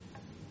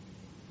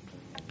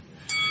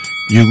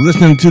You're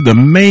listening to the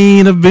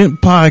Main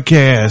Event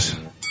Podcast,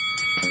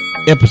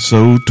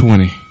 episode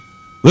 20.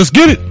 Let's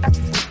get it!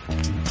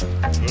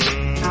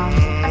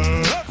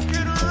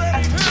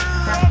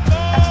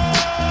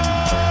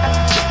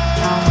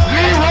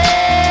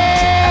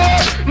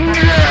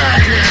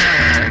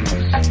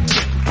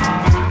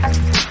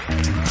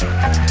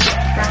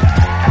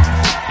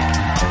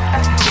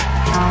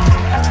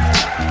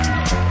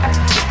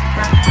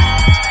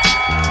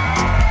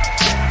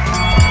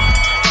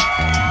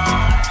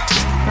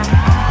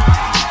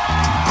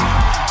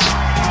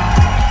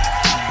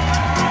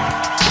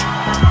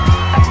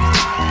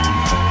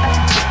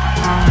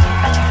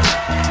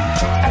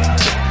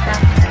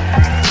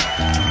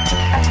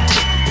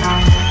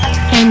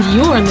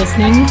 You're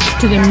listening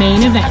to the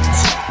Main Event.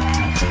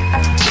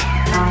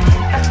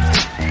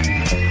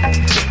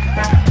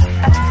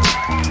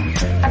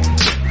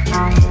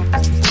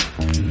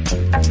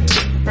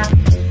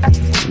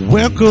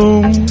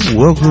 Welcome.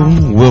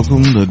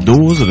 The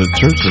doors of the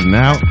church are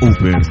now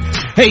open.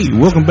 Hey,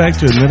 welcome back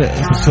to another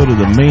episode of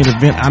the Main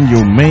Event. I'm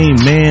your main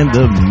man,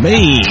 the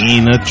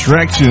main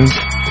attraction,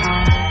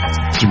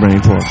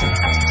 Jermaine Parker.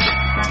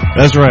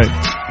 That's right.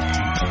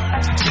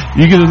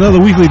 You get another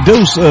weekly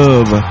dose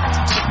of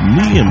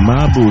me and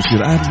my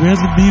bullshit. I'd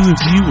rather be with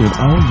you and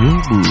all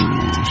your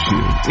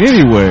bullshit.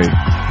 Anyway,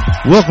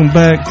 welcome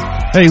back.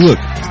 Hey,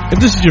 look, if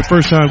this is your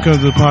first time coming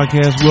to the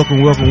podcast, welcome.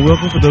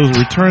 For those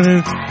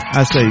returning,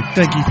 I say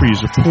thank you for your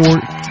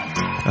support.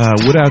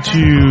 Without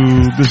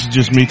you, this is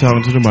just me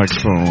talking to the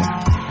microphone.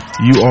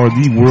 You are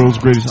the world's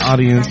greatest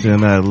audience,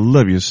 and I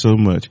love you so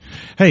much.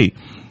 Hey,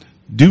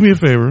 do me a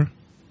favor.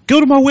 Go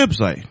to my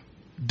website,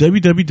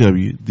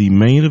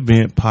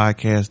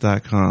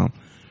 www.themaineventpodcast.com.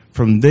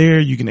 From there,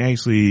 you can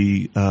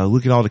actually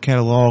look at all the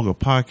catalog of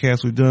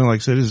podcasts we've done. Like I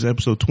said, this is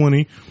episode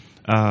 20.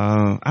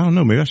 I don't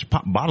know. Maybe I should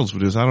pop bottles for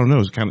this. I don't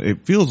know.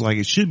 It feels like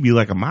it should be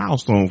like a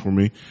milestone for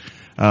me.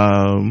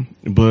 Yeah,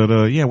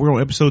 we're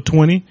on episode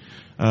 20.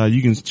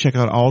 You can check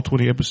out all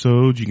 20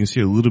 episodes. You can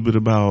see a little bit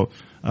about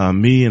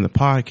me and the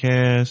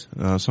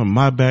podcast, some of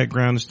my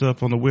background and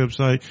stuff on the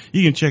website.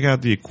 You can check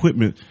out the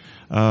equipment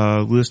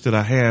list that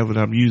I have that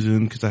I'm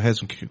using, because I had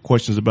some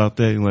questions about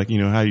that and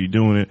how you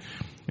doing it.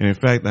 And in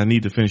fact, I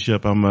need to finish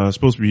up. I'm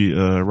supposed to be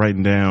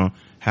writing down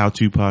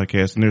how-to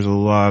podcasts, and there's a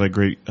lot of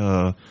great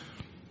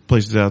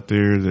places out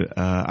there that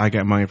I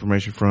got my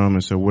information from.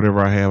 And so whatever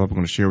I have, I'm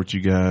going to share with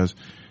you guys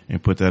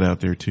and put that out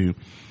there too.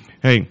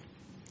 Hey,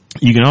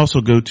 you can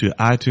also go to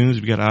iTunes.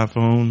 If you got an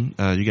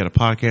iPhone, you got a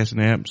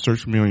podcasting app,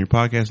 search for me on your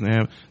podcasting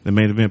app, the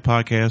Main Event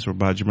Podcast, or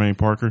by Jermaine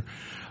Parker.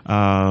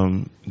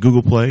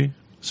 Google Play,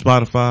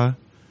 Spotify,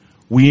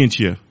 we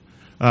into you.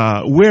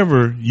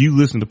 Wherever you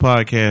listen to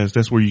podcasts,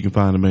 that's where you can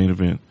find the Main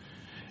Event.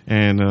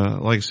 And,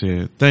 like I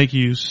said, thank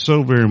you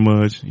so very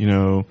much.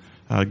 Go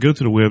to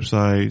the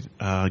website,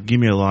 give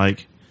me a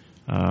like,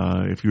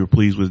 if you were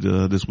pleased with,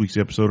 this week's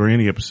episode or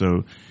any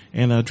episode,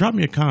 and, drop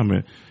me a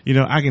comment.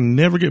 I can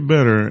never get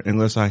better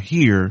unless I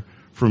hear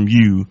from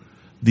you,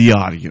 the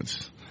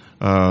audience.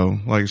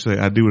 Like I say,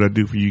 I do what I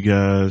do for you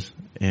guys,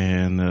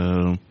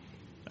 and,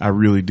 I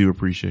really do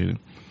appreciate it.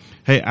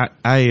 Hey,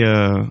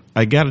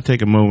 I got to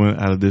take a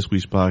moment out of this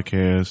week's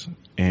podcast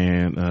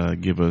and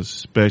give a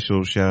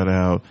special shout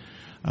out.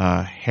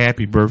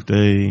 Happy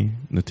birthday,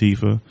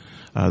 Natifa.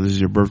 This is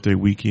your birthday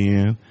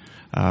weekend.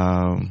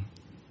 I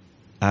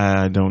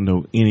don't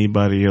know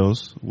anybody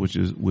else which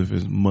is with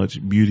as much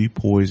beauty,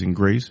 poise, and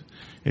grace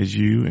as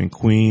you. And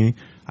Queen,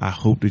 I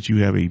hope that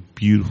you have a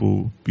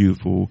beautiful,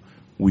 beautiful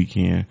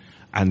weekend.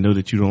 I know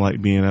that you don't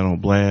like being out on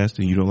blast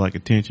and you don't like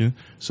attention,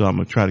 so I'm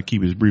going to try to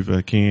keep it as brief as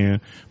I can,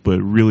 but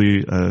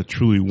really a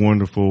truly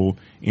wonderful,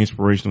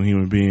 inspirational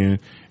human being,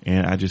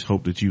 and I just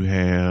hope that you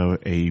have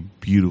a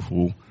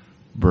beautiful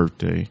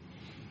birthday.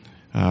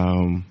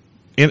 And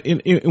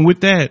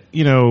with that,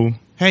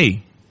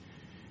 hey,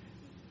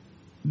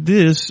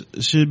 this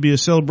should be a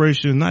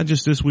celebration, not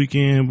just this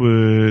weekend,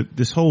 but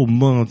this whole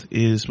month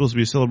is supposed to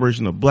be a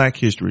celebration of Black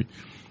history.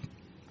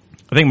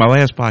 I think my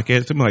last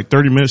podcast took me like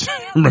 30 minutes.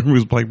 I remember it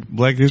was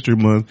Black History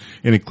Month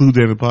and include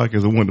that in the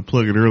podcast. I wanted to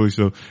plug it early,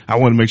 so I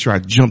wanted to make sure I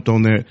jumped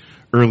on that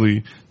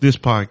early this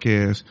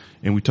podcast,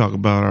 and we talk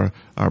about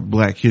our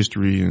Black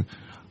history and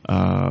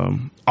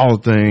all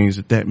the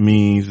things that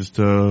means and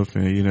stuff.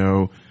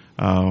 And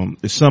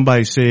as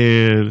somebody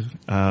said,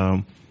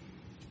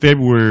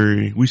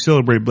 February, we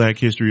celebrate Black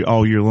history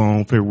all year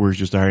long. February is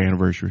just our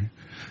anniversary.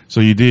 So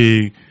you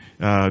dig?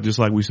 Just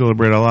like we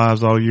celebrate our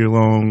lives all year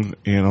long,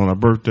 and on our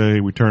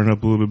birthday, we turn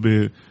up a little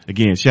bit.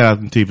 Again, shout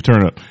out to Tifa,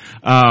 turn up.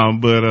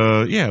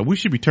 Yeah, we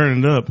should be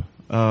turning up,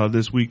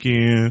 this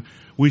weekend.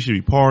 We should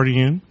be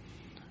partying.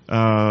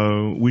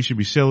 We should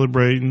be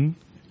celebrating.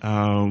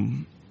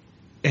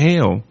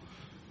 Hell,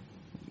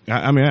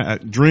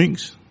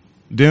 drinks,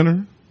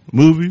 dinner,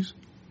 movies.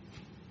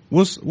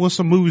 What's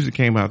some movies that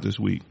came out this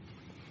week?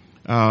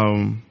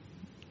 A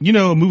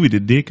movie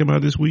that did come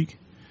out this week?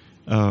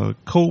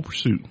 Cold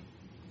Pursuit.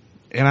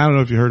 And I don't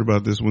know if you heard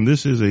about this one.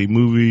 This is a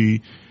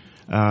movie.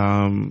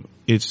 The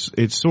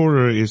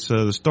star is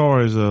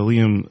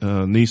Liam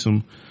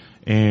Neeson,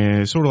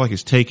 and it's sort of like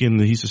it's Taken.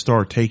 He's the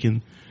star of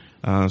Taken,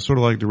 sort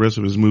of like the rest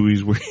of his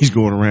movies where he's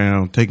going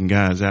around taking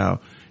guys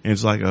out, and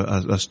it's like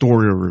a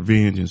story of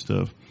revenge and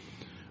stuff.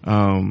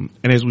 And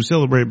as we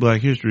celebrate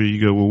Black History,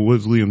 you go, well,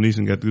 what's Liam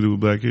Neeson got to do with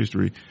Black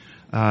History?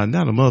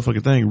 Not a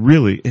motherfucking thing,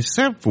 really,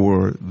 except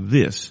for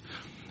this.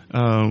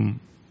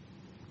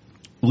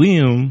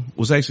 Liam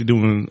was actually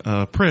doing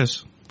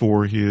press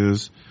for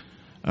his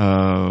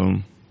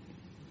doing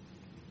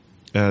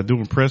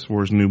press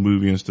for his new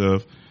movie and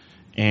stuff,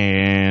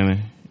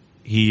 and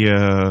he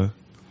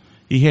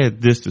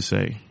had this to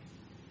say.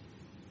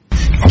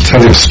 I'll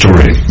tell you a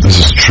story. This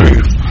is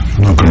true.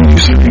 I'm not going to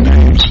use any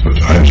names,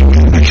 but I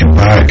came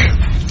back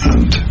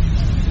and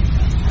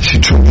she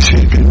told me she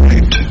had been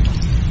raped,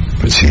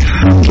 but she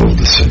handled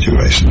the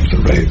situation of the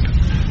rape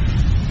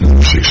in the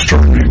most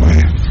extraordinary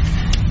way.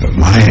 But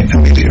my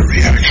immediate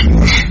reaction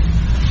was,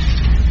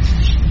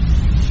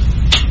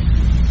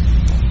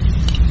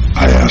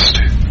 I asked,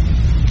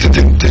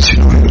 did she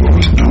know who it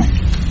was? No.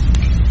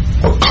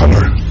 What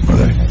color were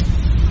they?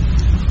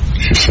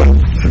 She said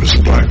it was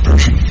a black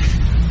person.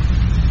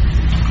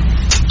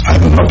 I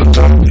went up and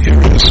down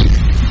areas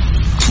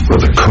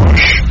with a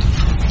cosh,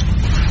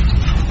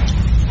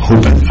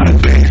 hoping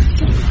I'd be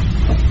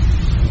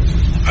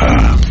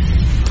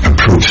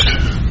approached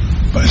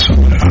by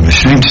somebody. I'm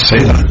ashamed to say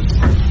that.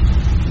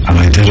 And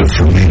I did it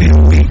for maybe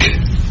a week,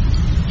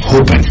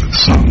 hoping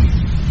some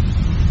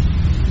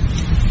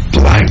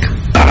black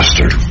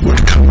bastard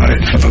would come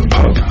out of a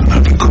pub and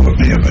have a go at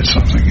me about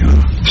something, you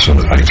know, so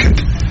that I could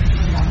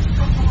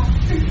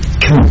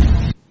kill him.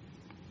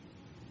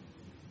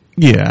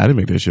 Yeah, I didn't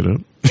make that shit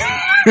up.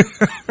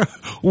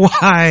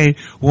 Why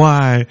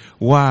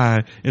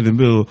in the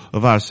middle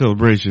of our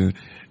celebration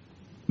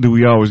do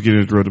we always get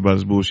interrupted by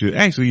this bullshit?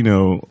 Actually, you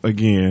know,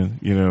 again,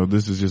 you know,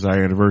 this is just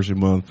our anniversary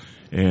month,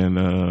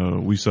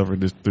 and we suffer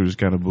through this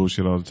kind of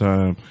bullshit all the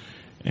time.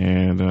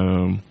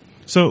 And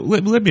so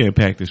let me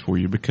unpack this for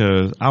you,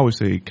 because I always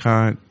say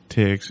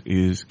context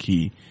is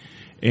key.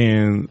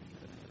 And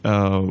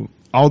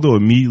although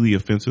immediately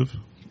offensive,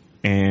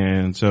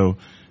 and so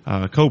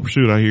Cold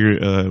Pursuit, I hear,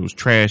 was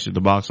trashed at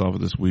the box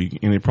office this week,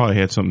 and it probably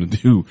had something to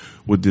do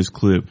with this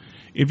clip.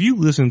 If you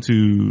listen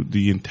to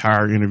the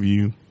entire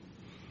interview,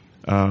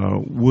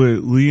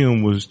 what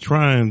Liam was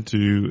trying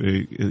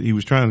to, he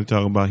was trying to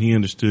talk about, he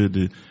understood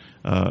that,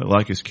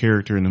 like his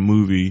character in the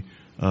movie,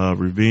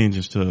 revenge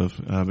and stuff,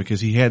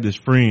 because he had this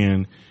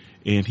friend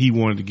and he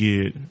wanted to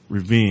get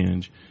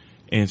revenge.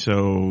 And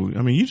so,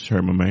 I mean, you just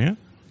heard my man,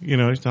 you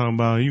know, he's talking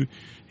about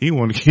he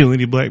wanted to kill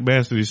any black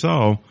bastard he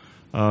saw,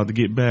 to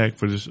get back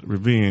for this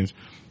revenge.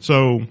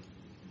 So,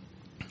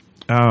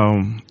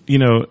 you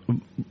know,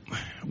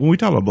 when we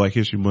talk about Black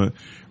History Month,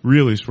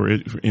 really it's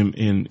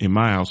in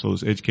my household,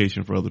 it's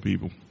education for other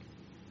people.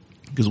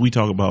 Because we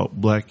talk about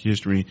Black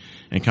history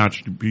and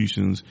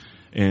contributions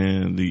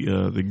and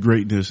the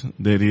greatness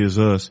that is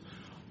us,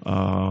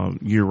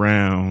 year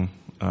round,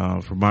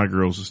 for my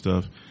girls and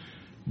stuff.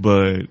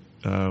 But,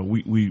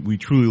 we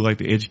truly like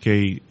to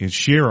educate and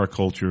share our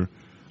culture,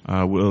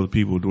 with other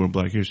people during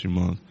Black History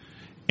Month.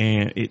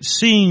 And it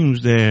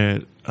seems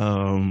that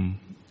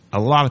a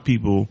lot of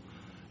people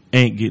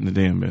ain't getting the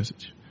damn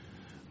message.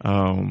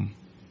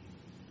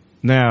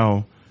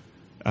 Now,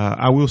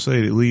 I will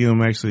say that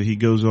Liam actually, he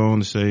goes on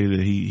to say that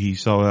he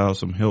saw out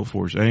some help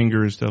for his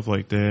anger and stuff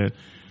like that.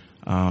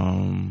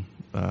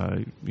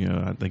 You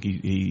know, I think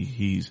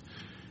he's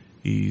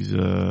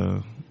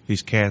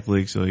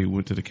Catholic, so he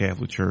went to the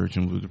Catholic church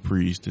and was a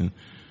priest and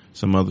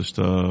some other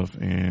stuff.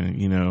 And,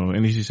 you know,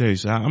 and he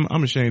says,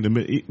 I'm ashamed to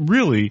admit it.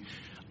 Really,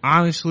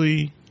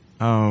 honestly,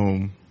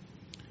 I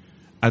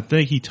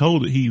think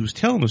he was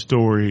telling the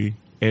story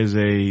as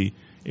a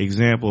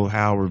example of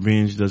how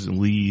revenge doesn't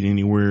lead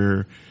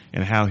anywhere,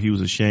 and how he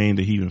was ashamed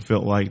that he even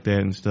felt like that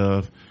and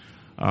stuff.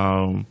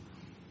 And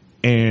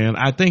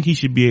I think he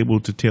should be able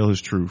to tell his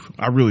truth.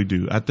 I really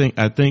do. I think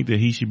that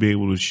he should be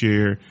able to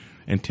share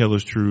and tell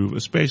his truth,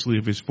 especially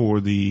if it's for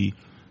the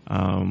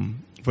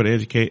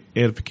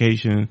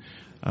edification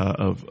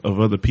of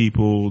other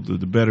people,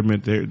 the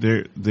betterment,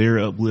 their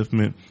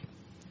upliftment,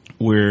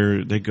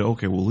 where they go,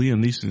 okay, well,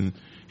 Liam Neeson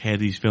had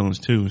these feelings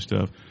too and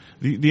stuff.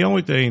 The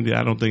only thing that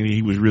I don't think that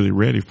he was really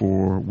ready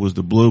for was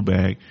the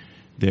blowback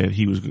that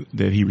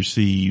he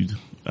received,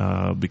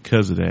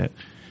 because of that.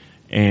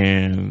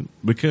 And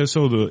because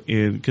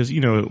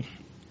you know,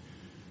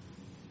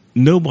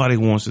 nobody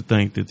wants to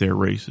think that they're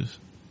racist.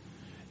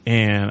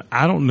 And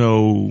I don't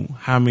know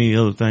how many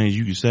other things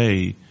you could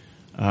say,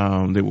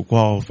 that will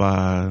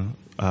qualify,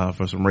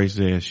 for some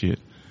racist ass shit.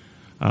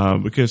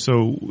 Because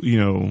so, you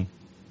know,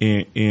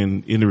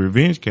 in the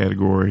revenge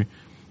category,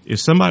 if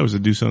somebody was to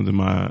do something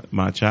to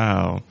my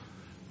child,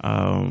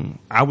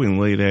 I wouldn't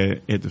lay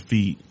that at the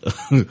feet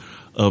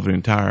of an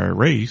entire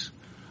race.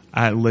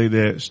 I'd lay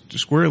that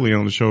squarely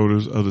on the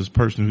shoulders of this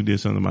person who did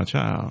something to my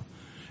child.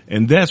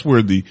 And that's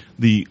where the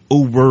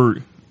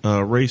overt,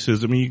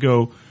 racism, I mean, you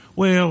go,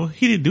 well,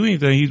 he didn't do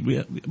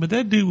anything. But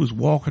that dude was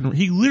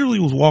he literally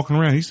was walking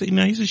around. He said,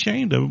 now he's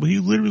ashamed of it, but he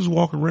literally was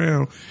walking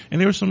around,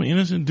 and there was some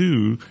innocent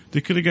dude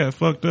that could have got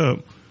fucked up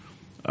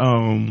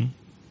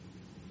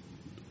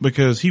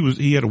because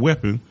he had a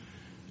weapon.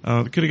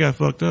 The kid got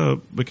fucked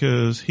up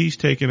because he's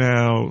taking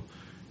out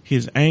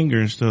his anger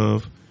and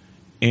stuff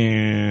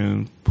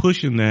and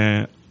pushing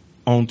that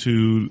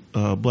onto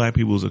black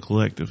people as a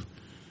collective.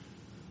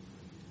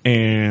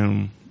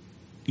 And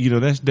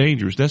that's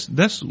dangerous. That's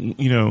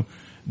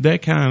that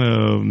kind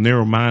of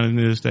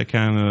narrow-mindedness, that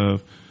kind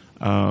of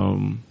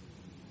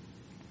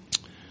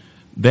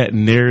that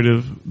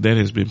narrative that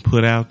has been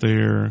put out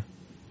there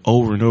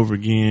over and over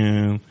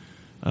again,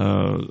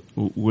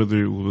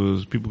 whether it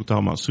was people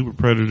talking about super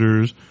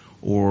predators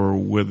or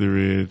whether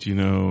it's,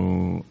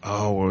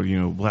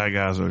 black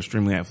guys are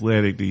extremely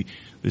athletic, the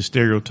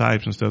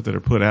stereotypes and stuff that are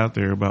put out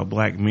there about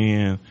black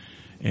men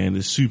and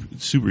the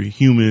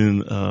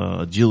superhuman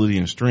agility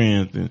and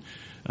strength. And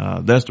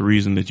that's the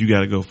reason that you got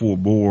to go full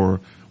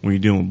bore when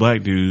you're dealing with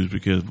black dudes,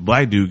 because if a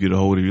black dude get a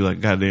hold of you like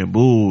goddamn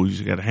bull, you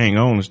just got to hang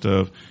on and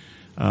stuff.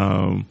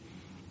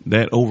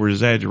 That over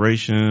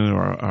exaggeration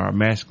or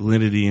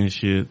masculinity and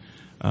shit,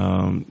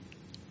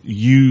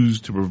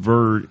 used to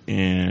pervert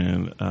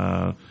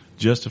and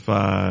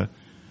justify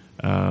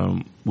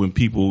when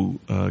people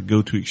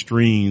go to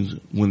extremes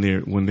when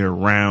they're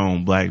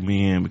around black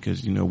men,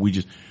 because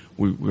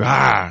we're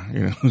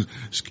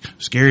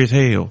scary as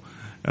hell.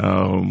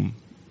 And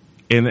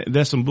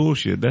that's some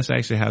bullshit. That's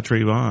actually how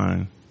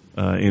Trayvon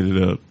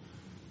ended up.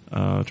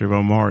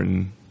 Trayvon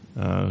Martin,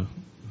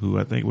 who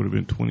I think would have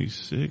been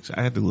 26.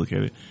 I had to look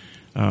at it.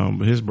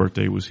 But his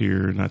birthday was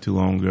here not too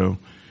long ago.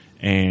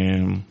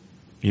 And,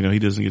 he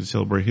doesn't get to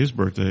celebrate his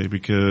birthday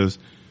because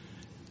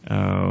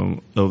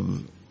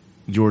of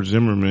George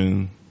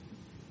Zimmerman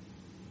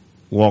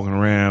walking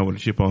around with a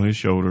chip on his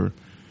shoulder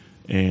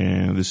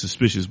and the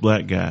suspicious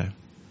black guy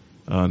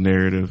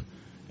narrative.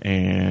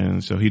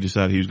 And so he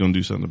decided he was going to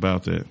do something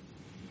about that.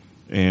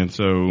 And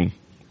so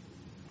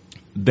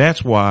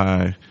that's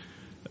why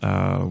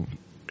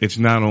it's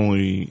not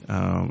only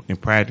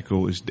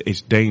impractical,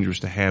 it's dangerous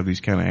to have these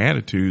kind of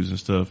attitudes and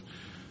stuff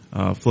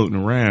floating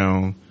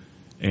around.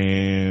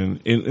 And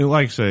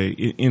like I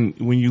say,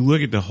 when you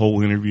look at the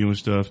whole interview and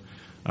stuff,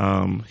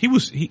 he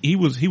was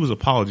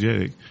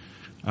apologetic.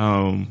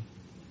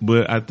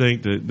 But I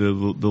think that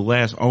the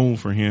last own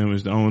for him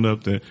is to own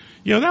up that,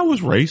 that was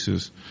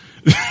racist.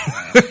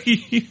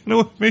 You know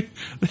what I mean?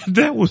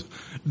 That was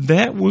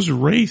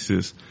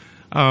racist.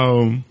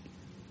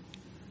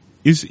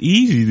 It's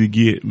easy to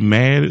get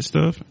mad at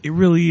stuff. It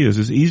really is.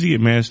 It's easy to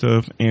get mad at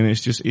stuff, and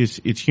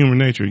it's human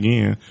nature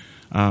again.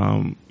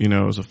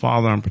 As a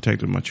father, I'm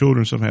protecting my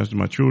children. Something happens to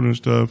my children and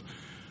stuff.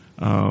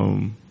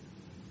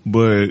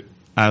 But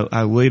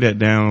I lay that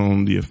down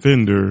on the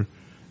offender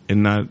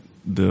and not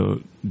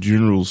the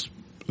general's,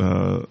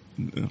 I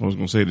was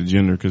going to say the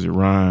gender because it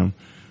rhymed,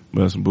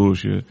 but that's some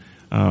bullshit.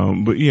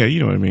 But yeah, you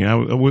know what I mean? I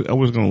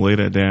was going to lay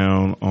that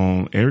down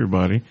on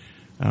everybody.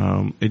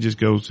 It just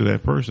goes to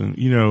that person.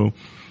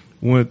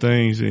 One of the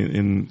things,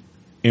 and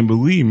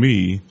believe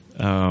me,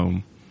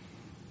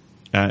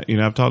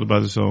 I've talked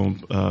about this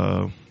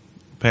on,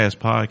 past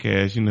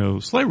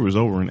podcasts. Slavery was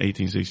over in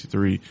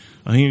 1863.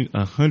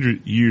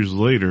 100 years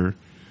later,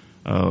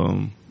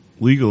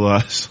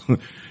 legalized,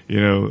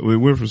 we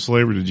went from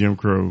slavery to Jim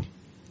Crow,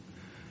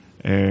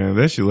 and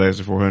that shit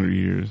lasted 400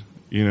 years.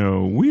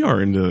 We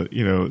are in the,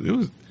 it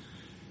was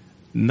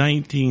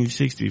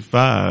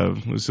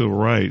 1965 with civil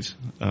rights.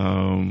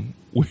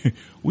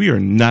 We are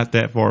not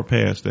that far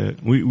past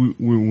that. We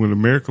when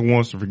America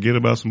wants to forget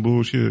about some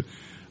bullshit,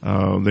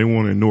 they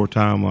want to ignore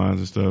timelines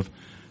and stuff.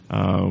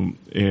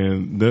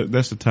 And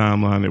that's the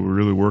timeline that we're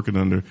really working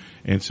under.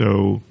 And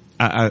so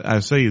I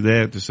say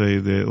that to say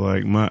that,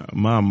 like,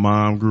 my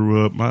mom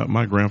grew up,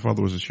 my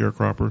grandfather was a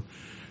sharecropper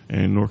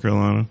in North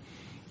Carolina.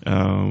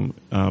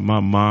 My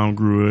mom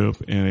grew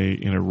up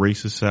in a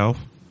racist South,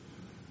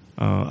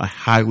 a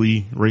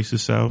highly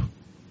racist South.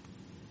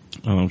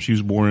 She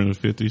was born in the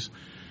 50s.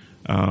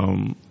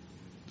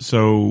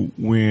 So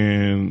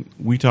when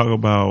we talk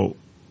about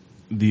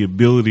the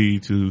ability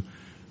to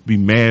be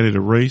mad at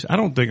a race, I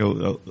don't think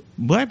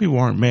black people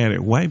aren't mad at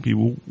white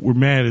people. We're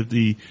mad at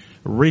the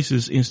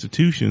racist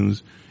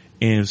institutions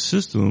and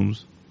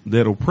systems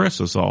that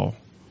oppress us all.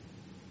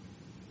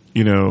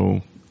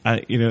 Liam,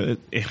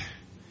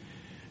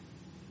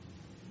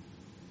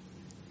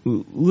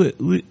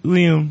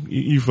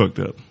 you fucked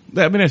up.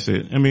 That's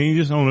it. You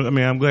just own it.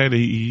 I'm glad that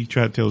he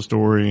tried to tell a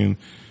story, and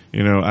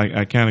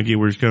I kind of get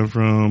where he's coming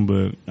from,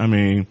 but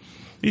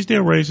he's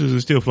still racist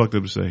and still fucked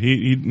up to say.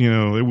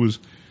 It was.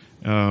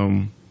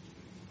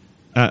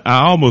 I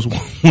almost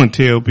want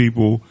to tell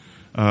people,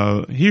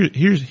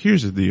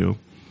 here's the deal.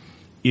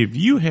 If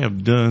you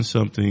have done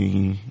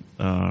something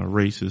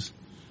racist,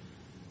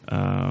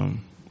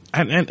 and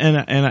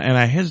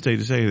I hesitate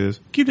to say this,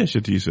 keep that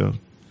shit to yourself.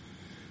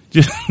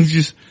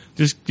 Just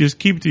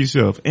keep it to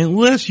yourself,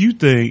 unless you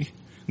think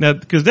now,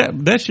 because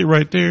that shit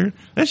right there,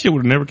 that shit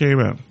would have never came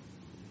out.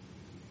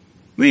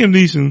 Liam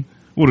Neeson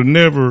would have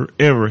never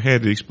ever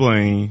had to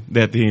explain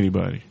that to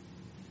anybody.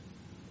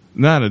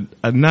 Not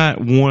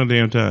one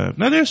damn time.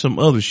 Now there's some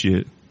other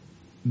shit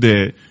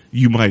that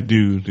you might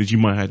do that you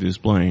might have to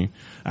explain.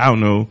 I don't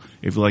know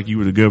if like you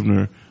were the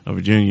governor of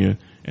Virginia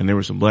and there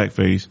were some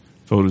blackface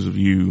photos of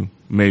you,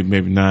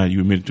 maybe not.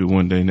 You admitted to it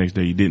one day, next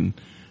day you didn't.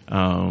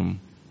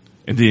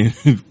 And then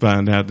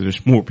find out that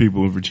there's more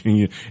people in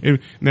Virginia.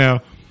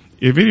 Now,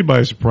 if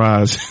anybody's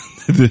surprised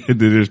that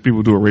there's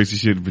people doing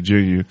racist shit in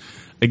Virginia,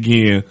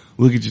 again,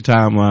 look at your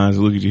timelines,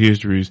 look at your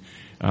histories,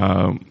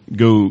 go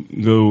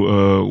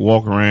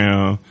walk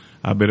around.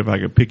 I bet if I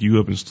could pick you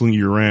up and sling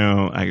you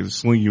around, I could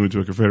sling you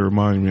into a Confederate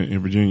monument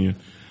in Virginia.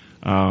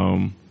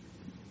 I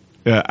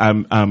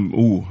am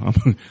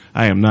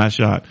not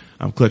shocked.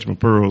 I'm clutching my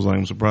pearls like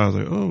I'm surprised.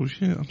 Like, oh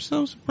shit, I'm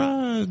so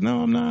surprised.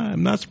 No, I'm not.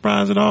 I'm not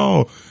surprised at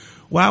all.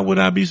 Why would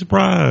I be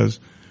surprised?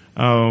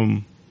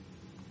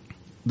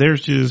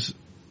 There's just,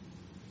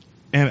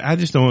 and I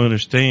just don't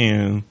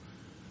understand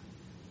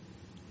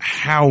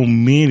how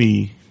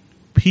many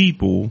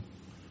people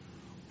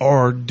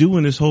are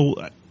doing this whole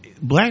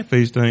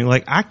blackface thing.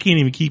 Like, I can't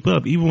even keep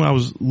up. Even when I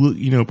was,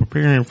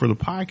 preparing for the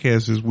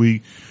podcast this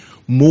week,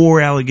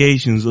 more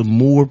allegations of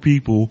more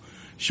people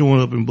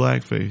showing up in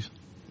blackface.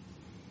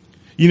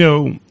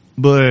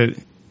 But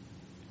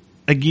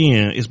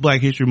again, it's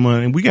Black History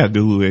Month and we got to do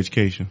a little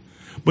education.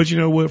 But you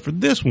know what? For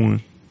this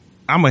one,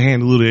 I'm going to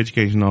hand a little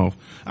education off.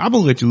 I'm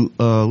going to let you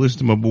listen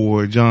to my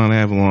boy, John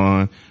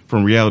Avalon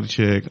from Reality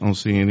Check on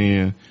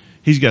CNN.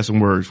 He's got some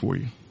words for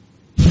you.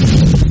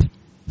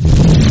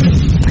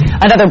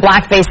 Another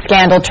blackface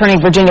scandal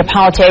turning Virginia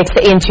politics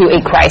into a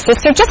crisis.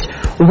 So just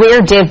where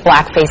did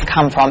blackface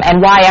come from?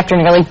 And why, after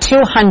nearly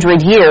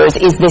 200 years,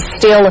 is this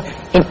still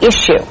an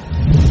issue?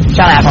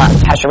 John Avalon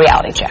has your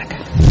Reality Check.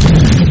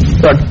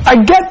 Look, I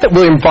get that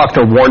William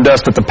Faulkner warned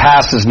us that the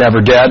past is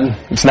never dead.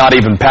 It's not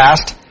even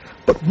past.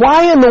 But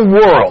why in the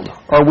world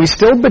are we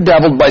still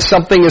bedeviled by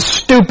something as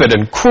stupid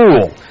and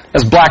cruel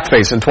as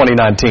blackface in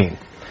 2019?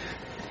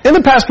 In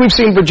the past, we've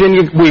seen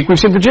Virginia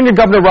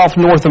Governor Ralph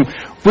Northam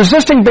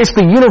resisting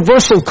basically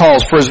universal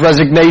calls for his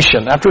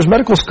resignation after his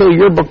medical school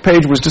yearbook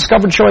page was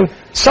discovered showing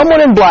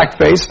someone in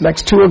blackface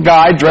next to a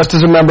guy dressed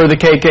as a member of the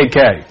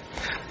KKK.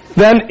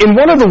 Then, in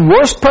one of the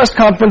worst press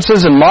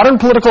conferences in modern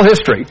political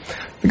history,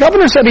 the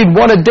governor said he'd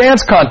won a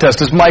dance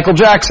contest as Michael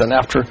Jackson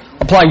after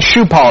applying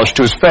shoe polish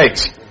to his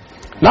face.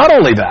 Not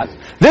only that,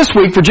 this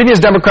week, Virginia's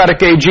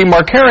Democratic AG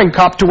Mark Herring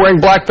copped to wearing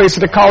blackface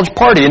at a college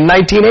party in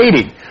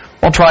 1980,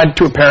 while trying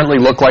to apparently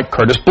look like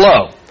Curtis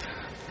Blow.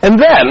 And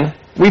then,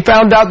 we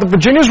found out that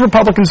Virginia's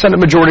Republican Senate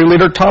Majority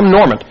Leader Tom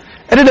Normand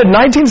edited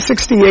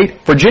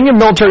 1968 Virginia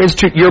Military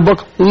Institute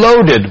yearbook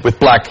loaded with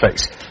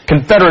blackface,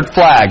 Confederate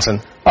flags,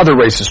 and other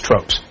racist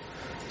tropes.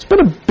 It's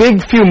been a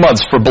big few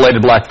months for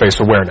belated blackface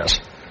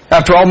awareness.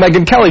 After all,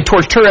 Megyn Kelly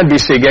torched her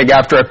NBC gig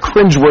after a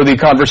cringeworthy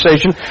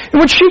conversation in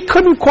which she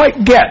couldn't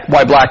quite get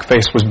why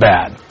blackface was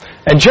bad.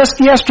 And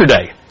just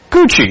yesterday,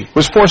 Gucci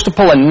was forced to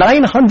pull a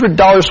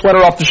 $900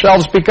 sweater off the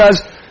shelves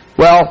because,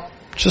 well,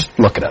 just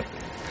look at it.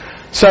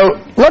 So,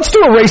 let's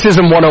do a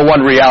Racism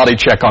 101 reality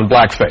check on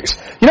blackface.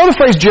 You know the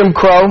phrase Jim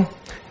Crow?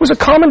 It was a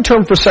common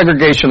term for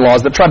segregation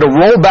laws that tried to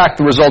roll back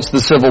the results of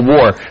the Civil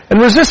War and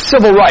resist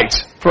civil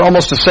rights for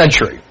almost a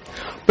century.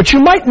 But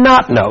you might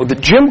not know that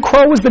Jim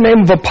Crow was the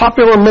name of a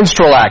popular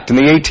minstrel act in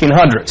the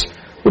 1800s,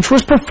 which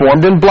was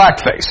performed in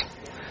blackface.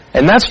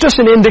 And that's just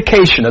an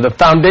indication of the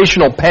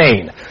foundational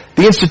pain,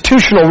 the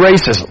institutional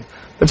racism,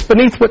 that's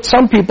beneath what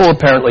some people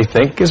apparently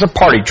think is a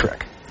party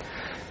trick.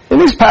 In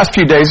these past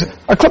few days,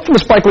 a clip from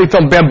the Spike Lee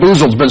film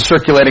Bamboozled has been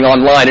circulating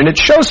online, and it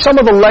shows some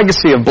of the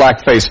legacy of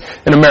blackface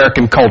in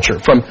American culture,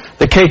 from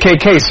the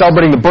KKK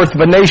celebrating the birth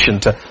of a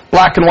nation to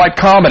black and white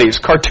comedies,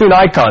 cartoon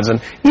icons, and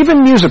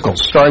even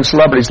musicals starring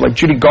celebrities like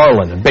Judy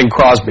Garland and Bing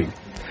Crosby.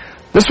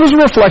 This was a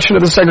reflection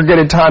of the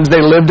segregated times they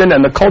lived in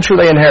and the culture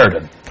they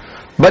inherited.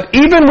 But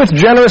even with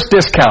generous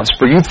discounts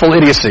for youthful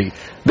idiocy,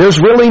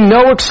 there's really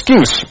no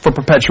excuse for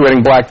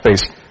perpetuating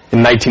blackface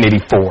in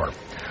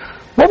 1984.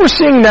 What we're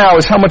seeing now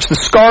is how much the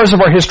scars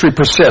of our history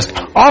persist,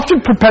 often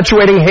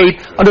perpetuating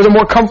hate under the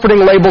more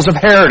comforting labels of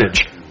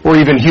heritage or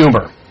even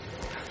humor.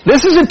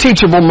 This is a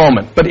teachable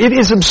moment, but it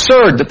is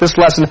absurd that this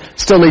lesson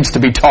still needs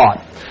to be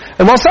taught.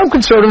 And while some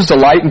conservatives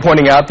delight in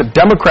pointing out that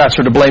Democrats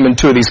are to blame in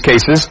two of these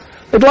cases,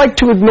 they'd like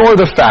to ignore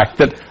the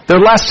fact that their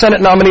last Senate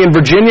nominee in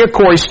Virginia,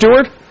 Corey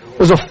Stewart,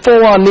 was a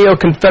full-on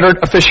neo-Confederate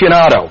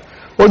aficionado,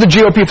 or the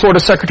GOP Florida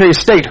Secretary of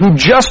State, who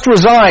just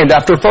resigned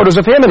after photos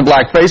of him in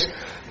blackface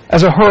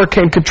as a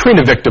Hurricane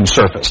Katrina victim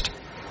surfaced,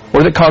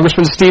 or that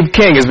Congressman Steve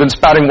King has been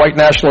spouting white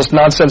nationalist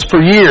nonsense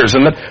for years,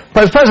 and that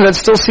the President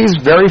still sees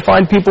very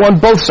fine people on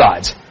both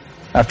sides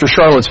after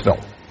Charlottesville.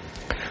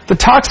 The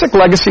toxic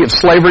legacy of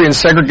slavery and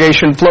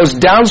segregation flows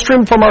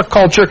downstream from our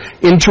culture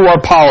into our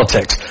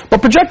politics,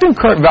 but projecting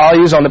current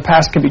values on the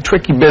past can be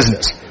tricky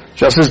business,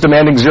 just as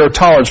demanding zero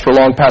tolerance for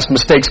long past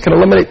mistakes can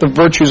eliminate the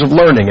virtues of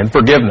learning and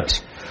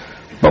forgiveness.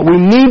 But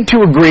we need to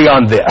agree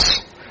on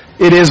this.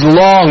 It is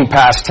long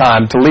past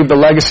time to leave the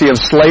legacy of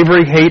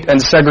slavery, hate,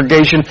 and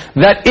segregation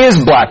that is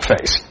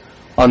blackface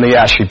on the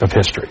ash heap of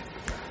history.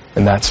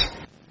 And that's...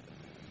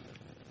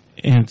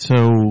 And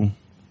so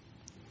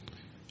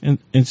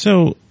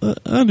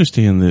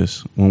understand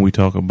this when we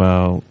talk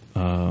about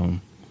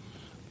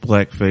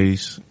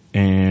blackface,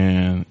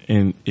 and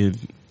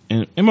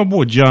my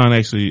boy John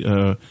actually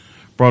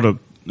brought up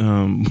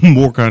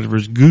more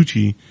controversy.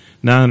 Gucci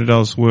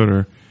 $900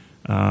 sweater.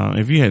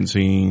 If you hadn't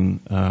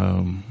seen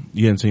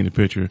the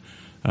picture,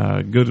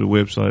 go to the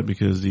website,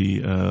 because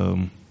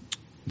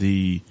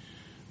the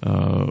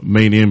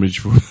main image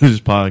for this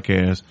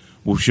podcast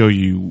will show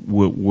you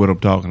what I'm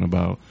talking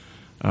about.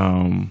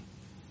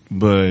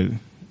 But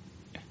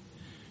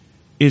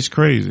it's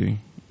crazy.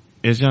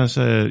 As John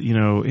said, you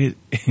know,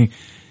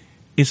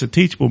 it's a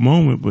teachable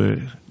moment, but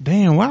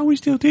damn, why are we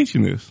still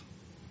teaching this?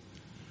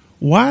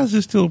 Why is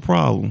this still a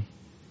problem?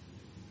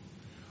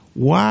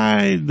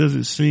 Why does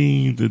it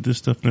seem that this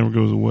stuff never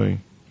goes away?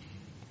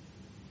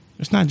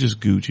 It's not just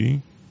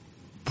Gucci.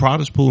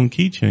 Prada's pulling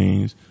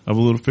keychains of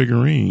a little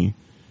figurine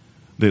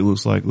that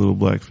looks like little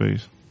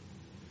blackface.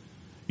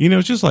 You know,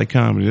 it's just like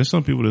comedy. There's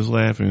some people that's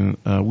laughing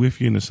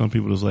with you, and there's some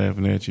people that's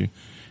laughing at you.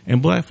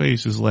 And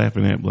blackface is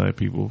laughing at black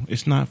people.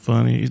 It's not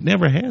funny. It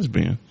never has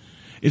been.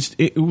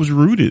 It was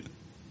rooted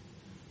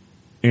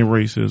in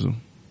racism.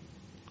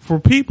 For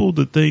people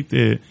to think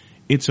that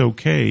it's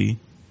okay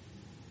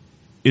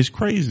is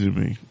crazy to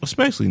me,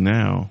 especially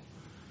now.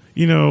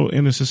 You know,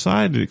 in a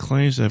society that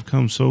claims to have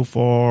come so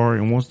far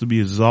and wants to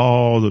be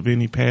absolved of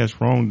any past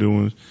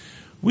wrongdoings,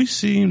 we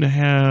seem to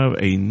have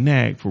a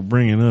knack for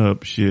bringing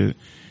up shit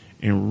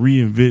and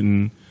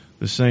reinventing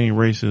the same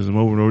racism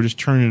over and over, just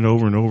turning it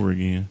over and over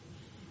again.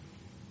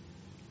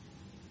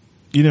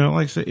 You know,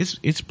 like I said,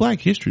 it's Black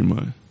History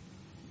Month.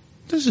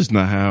 This is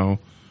not how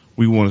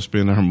we want to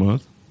spend our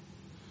month.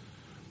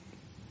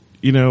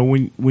 You know,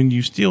 when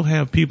you still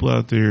have people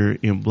out there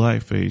in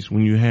blackface,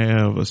 when you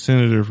have a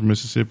senator from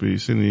Mississippi,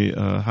 Cindy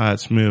Hyde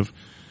Smith,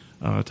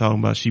 talking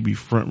about she'd be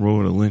front row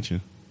at a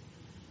lynching.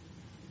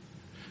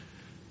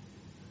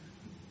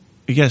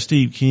 You got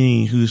Steve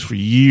King, who's for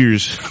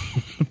years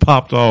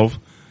popped off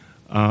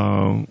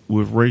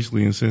with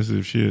racially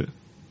insensitive shit.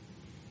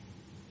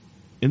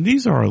 And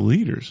these are our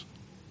leaders,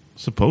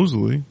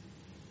 supposedly.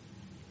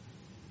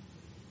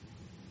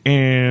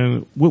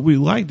 And what we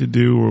like to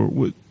do, or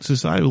what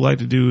society would like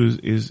to do,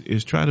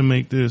 is try to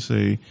make this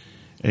a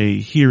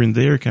here and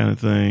there kind of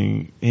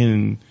thing,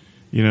 and,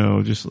 you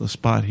know, just a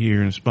spot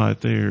here and a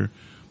spot there.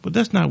 But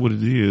that's not what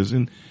it is.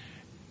 And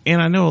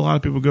I know a lot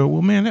of people go,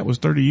 well, man, that was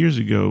 30 years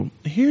ago.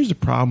 Here's the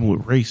problem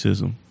with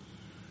racism.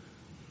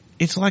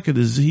 It's like a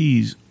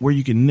disease where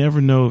you can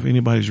never know if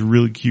anybody's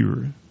really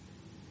cured.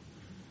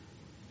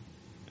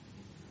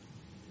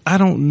 I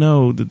don't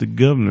know that the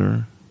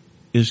governor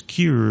is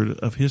cured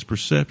of his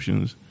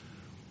perceptions,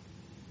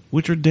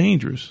 which are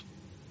dangerous.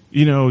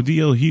 You know,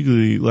 D.L.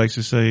 Hughley likes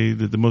to say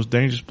that the most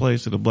dangerous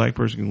place that a black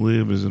person can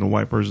live is in a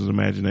white person's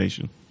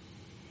imagination.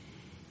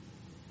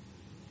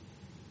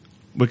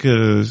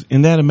 Because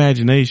in that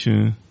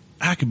imagination,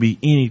 I could be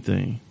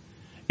anything,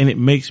 and it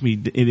makes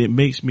me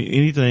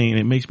anything, and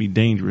it makes me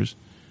dangerous.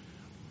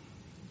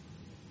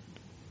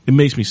 It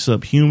makes me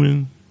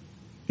subhuman,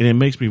 and it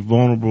makes me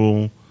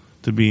vulnerable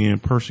to being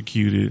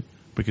persecuted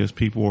because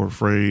people are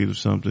afraid of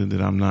something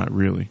that I'm not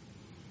really.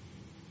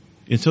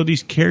 And so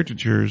these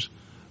caricatures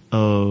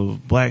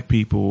of black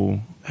people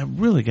have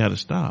really got to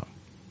stop.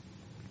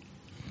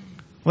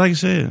 Like I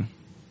said,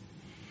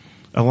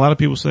 a lot of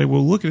people say,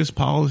 well, look at his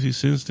policy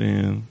since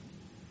then,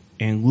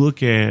 and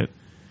look at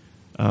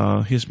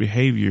his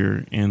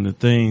behavior and the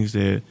things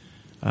that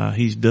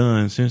he's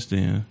done since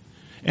then.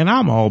 And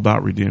I'm all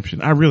about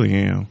redemption. I really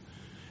am.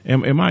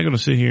 Am I going to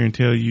sit here and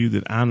tell you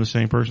that I'm the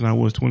same person I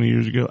was 20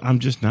 years ago? I'm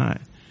just not.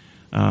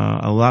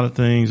 A lot of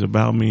things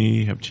about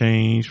me have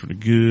changed for the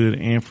good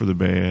and for the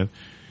bad,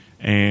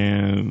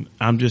 and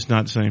I'm just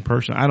not the same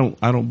person.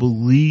 I don't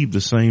believe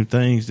the same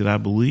things that I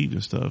believed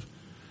and stuff.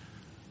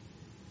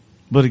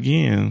 But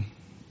again,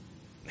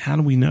 how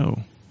do we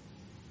know?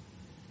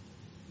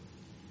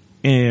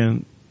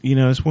 And, you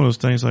know, it's one of those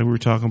things like we were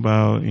talking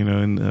about, you know,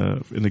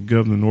 in the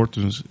Governor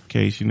Norton's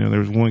case. You know, there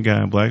was one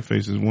guy in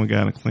blackface, there's one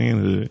guy in a Klan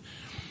hood.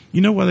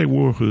 You know why they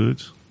wore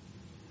hoods?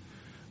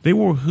 They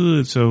wore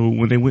hoods so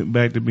when they went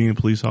back to being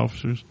police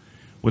officers,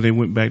 when they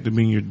went back to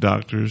being your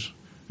doctors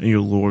and your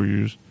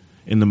lawyers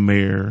and the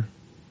mayor,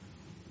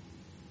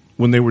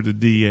 when they were the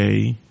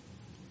DA,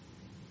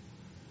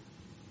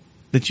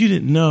 that you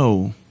didn't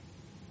know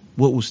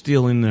what was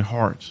still in their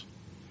hearts.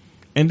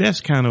 And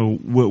that's kind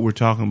of what we're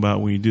talking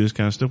about when you do this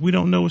kind of stuff. We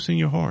don't know what's in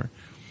your heart.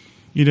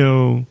 You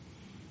know,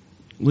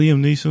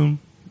 Liam Neeson,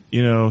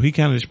 you know, he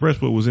kind of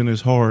expressed what was in his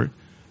heart.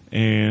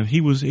 And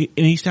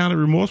he sounded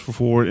remorseful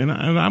for it, and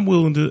I'm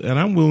willing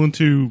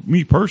to,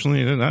 me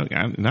personally, and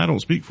I don't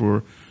speak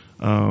for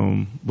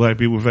black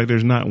people. In fact,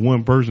 there's not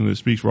one person that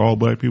speaks for all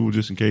black people.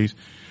 Just in case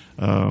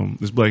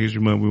this Black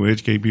History Month, we will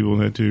educate people on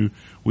that too.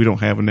 We don't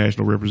have a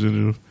national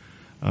representative.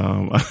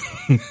 I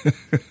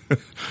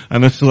know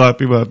there's a lot of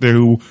people out there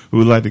who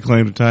would like to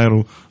claim the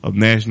title of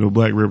national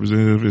black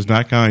representative. It's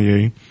not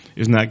Kanye.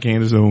 It's not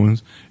Candace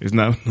Owens. It's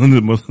not none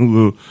of the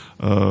little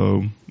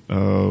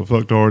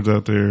fucktards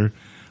out there.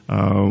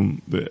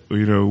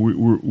 You know,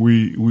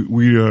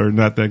 we are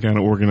not that kind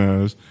of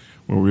organized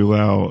where we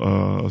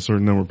allow a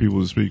certain number of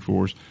people to speak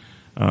for us.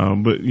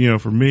 But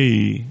for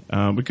me,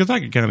 because I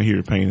could kind of hear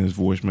the pain in his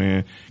voice,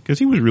 man, because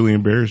he was really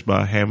embarrassed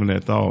by having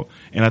that thought.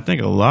 And I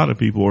think a lot of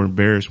people are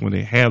embarrassed when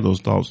they have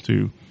those thoughts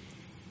too.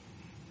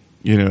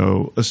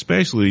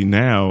 Especially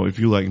now, if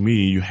you're like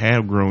me, you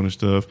have grown and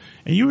stuff,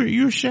 and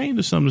you're ashamed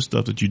of some of the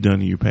stuff that you've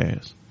done in your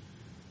past.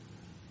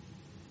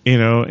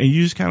 And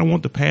you just kind of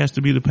want the past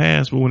to be the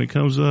past, but when it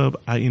comes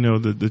up,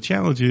 the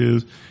challenge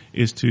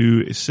is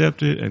to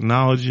accept it,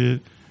 acknowledge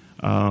it,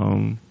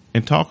 and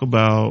talk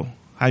about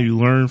how you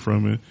learn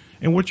from it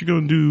and what you're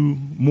going to do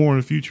more in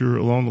the future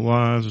along the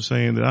lines of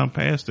saying that I'm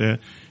past that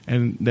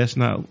and that's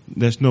no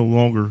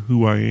longer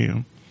who I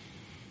am.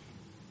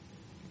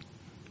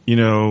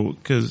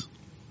 Cause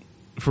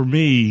for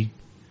me,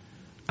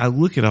 I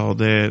look at all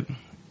that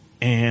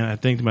and I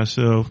think to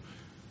myself,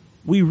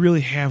 we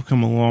really have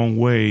come a long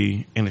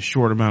way in a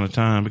short amount of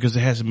time because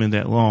it hasn't been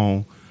that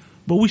long,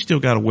 but we still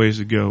got a ways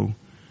to go.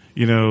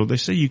 They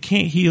say you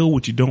can't heal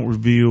what you don't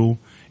reveal.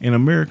 In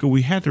America,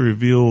 we have to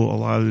reveal a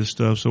lot of this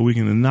stuff so we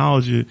can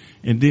acknowledge it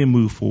and then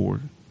move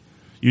forward.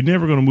 You're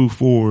never going to move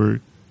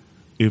forward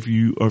if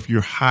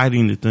you're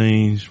hiding the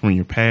things from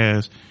your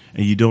past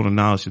and you don't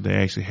acknowledge that they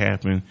actually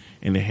happened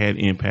and they had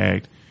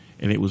impact.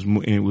 And it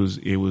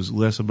was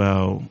less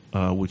about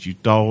what you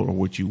thought or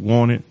what you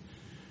wanted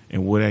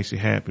and what actually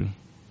happened.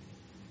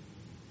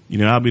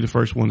 I'll be the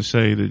first one to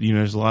say that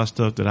there's a lot of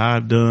stuff that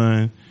I've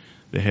done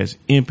that has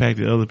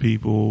impacted other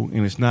people,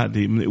 and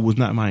it was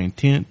not my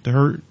intent to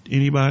hurt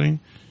anybody.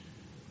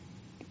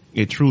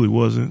 It truly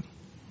wasn't.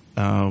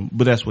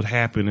 But that's what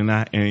happened, and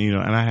I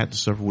had to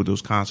suffer with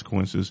those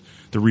consequences,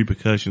 the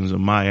repercussions of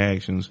my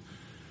actions,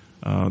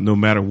 no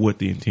matter what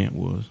the intent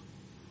was.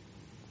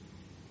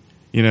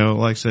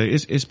 Like I say,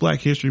 it's Black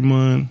History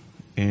Month,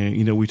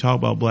 and we talk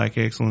about Black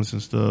excellence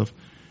and stuff,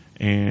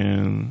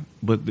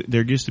 but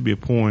there gets to be a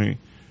point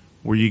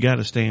where you got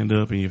to stand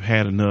up and you've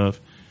had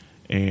enough.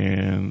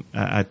 And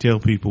I tell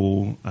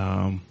people,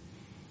 I'm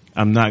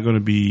not going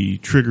to be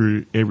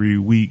triggered every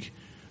week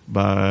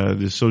by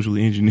this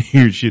socially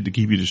engineered shit to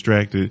keep you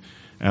distracted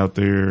out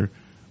there.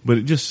 But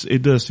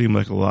it does seem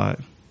like a lot.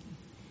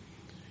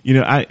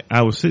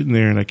 I was sitting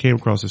there and I came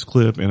across this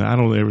clip, and I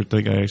don't ever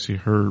think I actually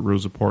heard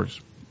Rosa Parks,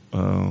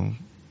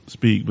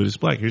 speak, but it's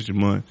Black History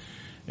Month.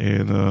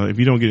 And, if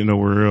you don't get it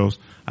nowhere else,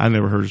 I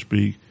never heard her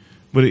speak,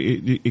 but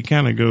it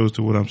kind of goes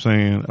to what I'm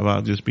saying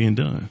about just being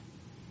done.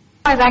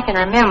 As I can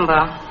remember,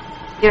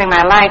 during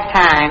my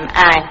lifetime,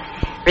 I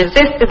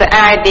resisted the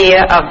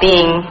idea of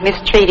being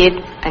mistreated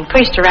and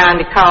pushed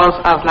around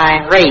because of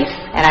my race.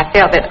 And I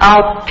felt that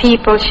all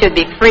people should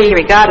be free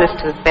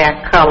regardless of their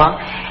color.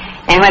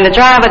 And when the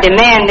driver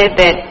demanded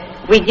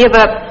that we give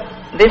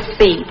up this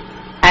seat,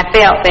 I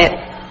felt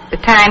that the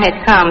time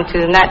had come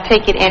to not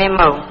take it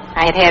anymore.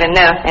 I had had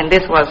enough, and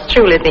this was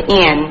truly the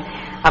end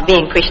of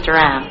being pushed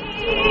around.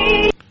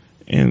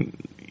 And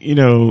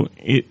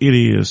it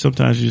is.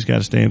 Sometimes you just got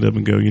to stand up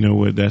and go, you know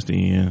what, that's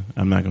the end.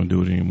 I'm not going to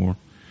do it anymore.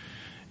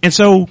 And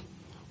so,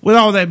 with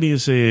all that being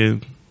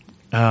said,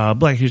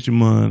 Black History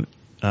Month,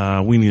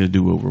 we need a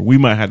do-over. We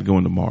might have to go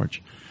into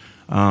March.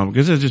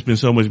 Because there's just been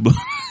so much,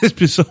 it's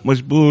been so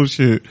much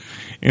bullshit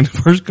in the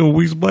first couple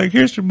weeks of Black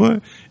History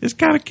Month. It's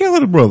kind of killing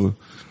the brother.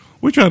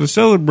 We try to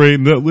celebrate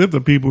and uplift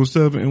the people and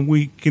stuff, and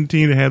we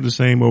continue to have the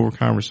same over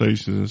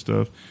conversations and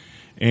stuff.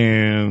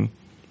 And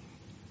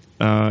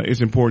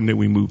it's important that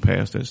we move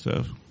past that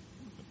stuff.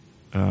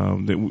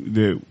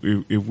 That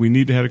if we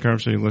need to have a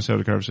conversation, let's have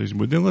a conversation,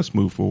 but then let's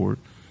move forward.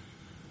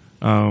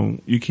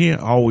 You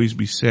can't always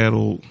be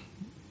settled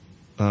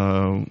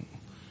down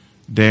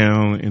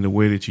in the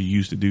way that you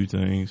used to do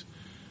things.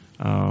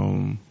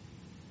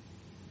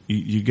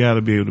 You got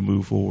to be able to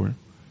move forward.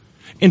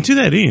 And to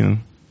that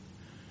end,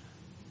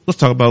 let's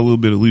talk about a little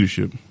bit of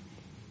leadership.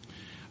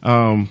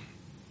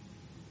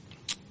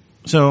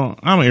 So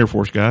I'm an Air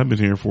Force guy. I've been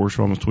in the Air Force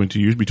for almost 22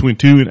 years, between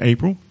 2 and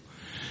April.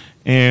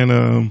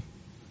 And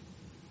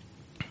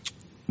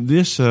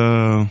we've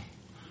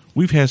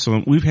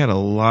had a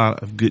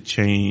lot of good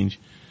change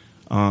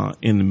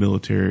in the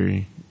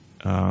military,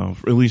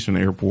 at least in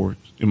the airport,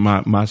 in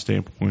my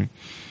standpoint.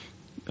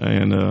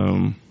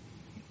 And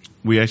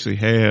we actually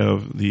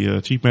have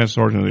the Chief Master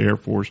Sergeant of the Air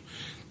Force,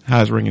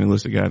 highest ranking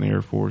enlisted guy in the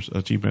Air Force,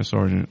 Chief Master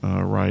Sergeant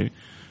Wright,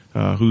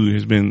 who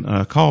has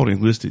been called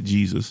Enlisted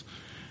Jesus.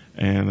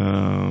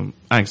 And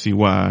I can see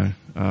why.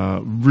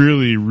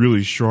 Really,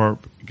 really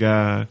sharp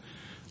guy.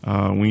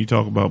 When you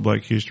talk about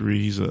Black history,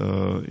 he's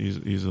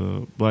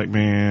a black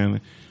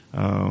man.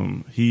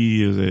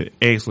 He is an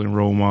excellent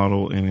role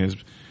model and has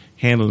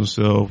handled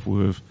himself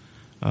with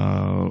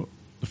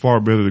far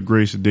better the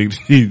grace and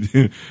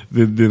dignity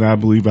than I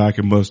believe I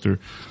can muster.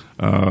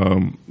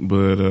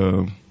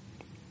 But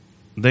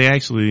they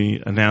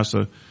actually announced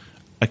a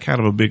kind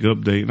of a big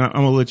update. Now,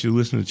 I'm gonna let you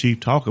listen to Chief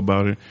talk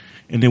about it,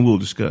 and then we'll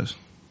discuss.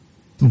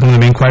 One of the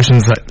main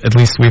questions that at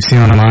least we've seen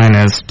online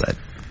is,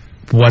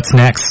 what's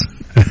next?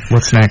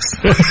 What's next?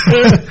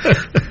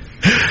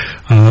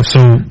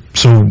 So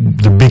So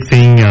the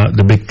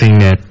big thing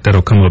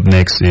that'll come up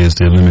next is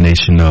the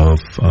elimination of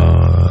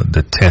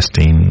the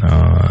testing,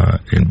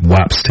 and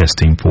WAPS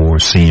testing for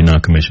senior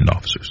non-commissioned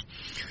officers.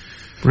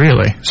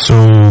 Really?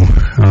 So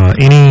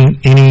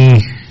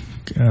any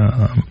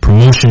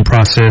promotion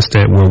process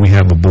where we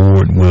have a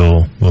board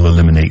will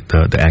eliminate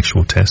the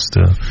actual test,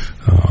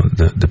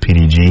 the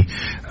PDG.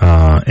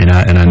 And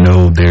I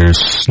know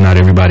not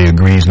everybody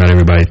agrees, not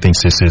everybody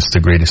thinks this is the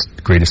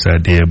greatest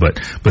idea, but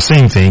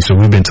same thing. So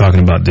we've been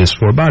talking about this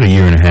for about a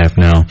year and a half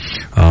now.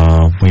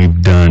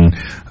 We've done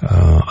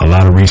a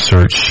lot of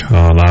research,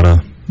 a lot of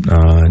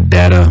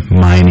data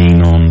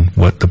mining on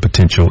what the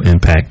potential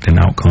impact and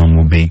outcome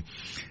will be.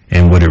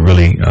 And what it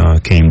really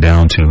came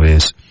down to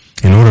is,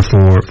 in order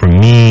for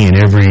me and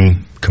every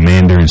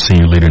commander and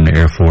senior leader in the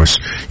Air Force,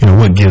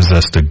 what gives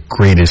us the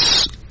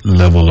greatest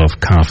level of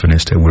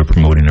confidence that we're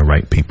promoting the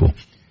right people.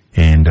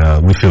 And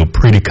we feel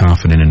pretty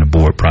confident in the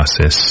board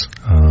process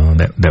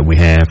that we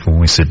have when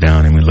we sit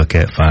down and we look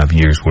at 5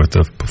 years worth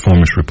of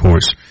performance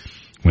reports.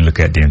 We look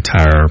at the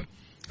entire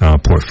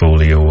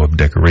portfolio of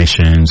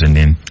decorations and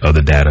then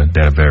other data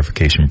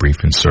verification,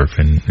 briefing, surf,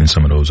 and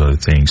some of those other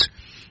things.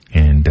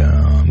 And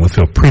we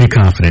feel pretty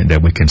confident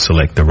that we can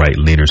select the right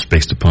leaders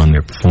based upon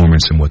their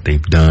performance and what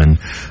they've done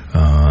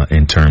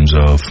in terms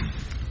of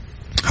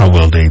how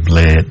well they've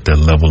led, the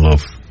level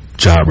of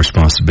job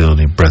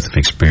responsibility, breadth of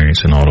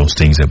experience, and all those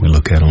things that we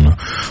look at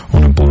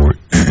on a board.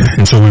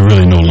 And so we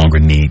really no longer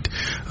need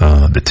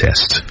the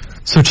test.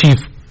 So, Chief,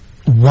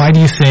 why do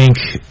you think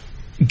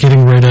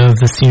getting rid of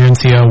the senior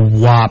NCO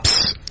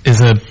WAPS is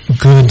a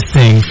good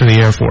thing for the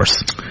Air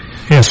Force?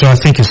 Yeah, so I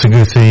think it's a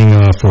good thing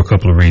for a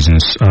couple of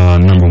reasons.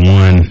 Number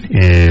one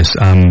is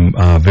I'm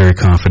very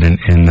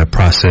confident in the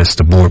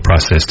board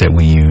process that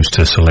we use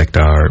to select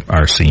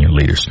our senior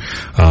leaders.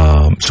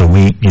 So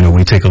we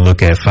take a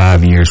look at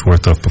 5 years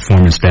worth of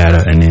performance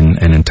data and then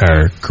an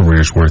entire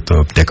career's worth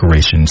of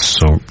decorations.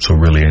 So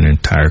really an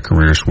entire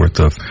career's worth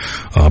of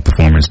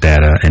performance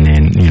data, and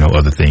then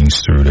other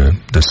things through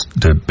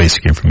the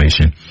basic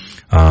information.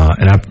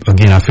 And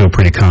I feel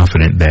pretty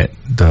confident that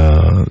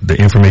the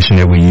information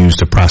that we use,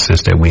 the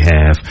process that we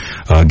have,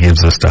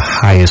 gives us the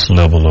highest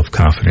level of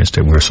confidence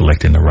that we're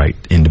selecting the right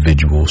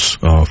individuals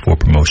for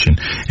promotion.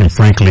 And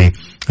frankly,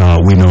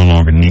 we no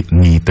longer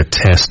need the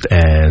test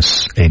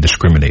as a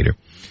discriminator.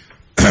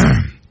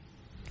 One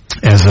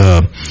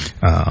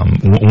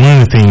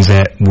of the things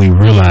that we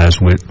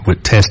realize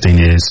with testing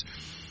is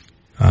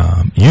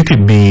you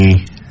could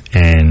be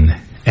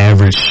an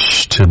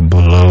average to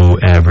below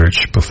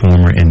average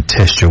performer and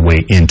test your way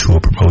into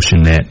a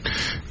promotion that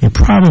you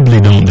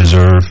probably don't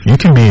deserve. You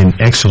can be an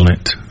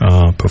excellent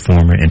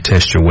performer and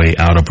test your way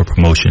out of a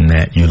promotion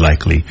that you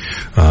likely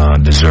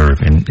deserve.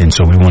 And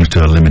so we wanted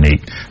to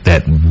eliminate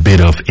that bit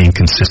of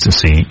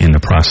inconsistency in the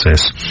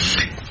process.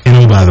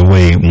 And by the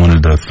way, one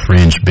of the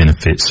fringe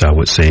benefits, I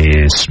would say,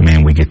 is,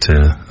 we get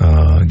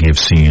to give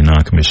senior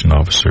non-commissioned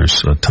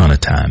officers a ton of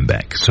time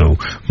back. So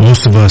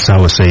most of us,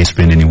 I would say,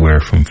 spend anywhere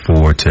from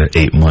 4 to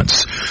 8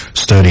 months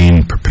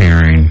studying,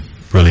 preparing,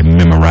 really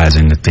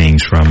memorizing the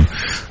things from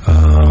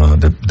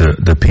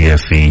the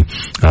PFE.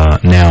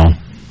 Now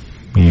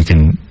you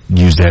can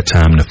use that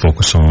time to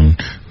focus on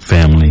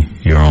family,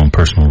 your own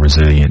personal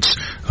resilience,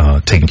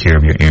 taking care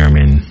of your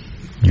airmen,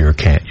 your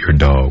cat, your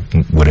dog,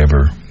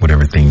 whatever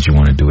things you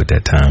want to do at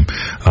that time.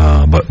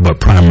 But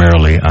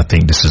primarily, I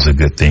think this is a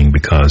good thing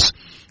because,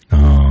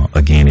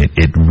 again,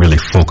 it really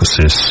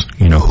focuses,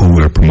 who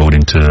we're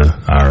promoting to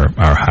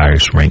our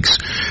highest ranks.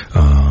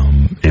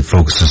 It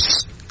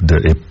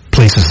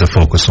places the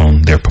focus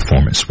on their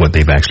performance, what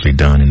they've actually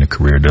done in the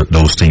career,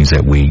 those things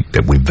that we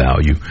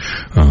value.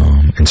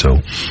 And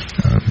so,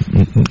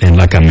 and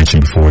like I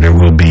mentioned before, there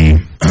will be,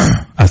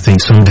 I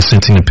think, some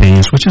dissenting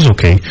opinions, which is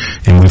okay,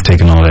 and we've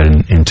taken all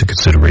that into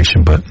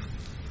consideration, but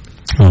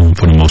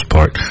for the most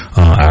part,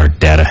 our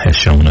data has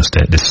shown us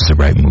that this is the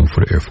right move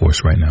for the Air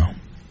Force right now.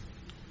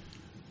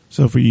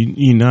 So for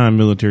you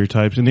non-military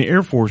types, in the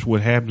Air Force,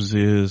 what happens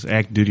is,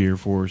 active duty Air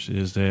Force,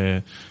 is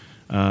that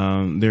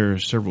there are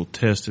several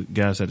tests that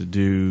guys have to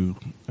do,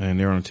 and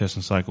they're on a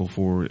testing cycle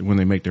for when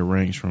they make their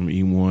ranks from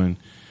E1,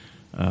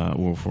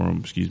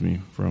 from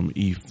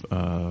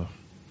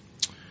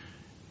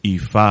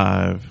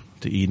E5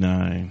 to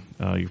E9.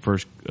 Your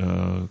first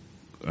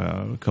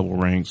couple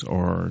ranks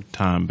are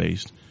time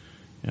based.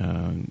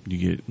 You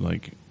get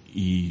like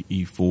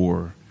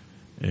E4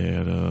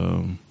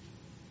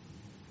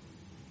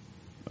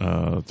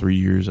 at 3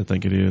 years, I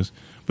think it is.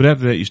 But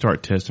after that, you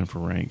start testing for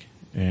rank.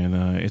 And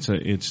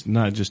it's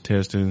not just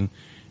testing.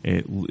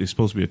 It's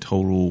supposed to be a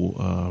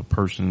total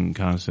person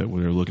concept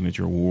where they're looking at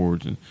your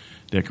awards and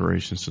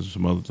decorations and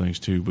some other things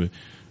too. But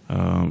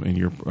and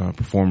your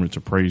performance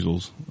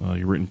appraisals,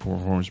 your written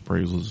performance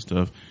appraisals and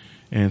stuff.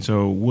 And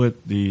so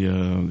what the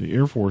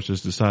Air Force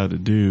has decided to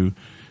do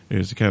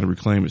is to kind of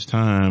reclaim its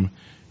time.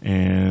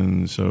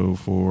 And so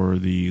for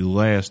the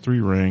last 3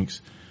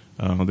 ranks,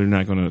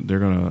 they're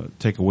gonna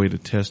take away the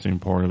testing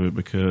part of it,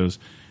 because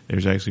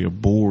there's actually a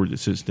board that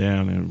sits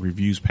down and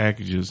reviews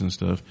packages and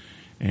stuff.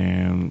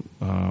 And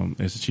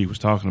as the chief was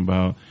talking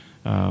about,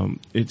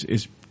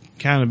 It's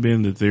kind of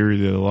been the theory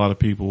that a lot of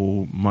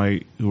people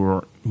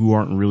who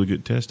aren't really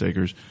good test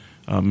takers,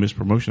 miss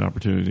promotion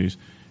opportunities,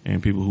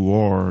 and people who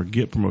are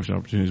get promotion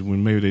opportunities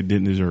when maybe they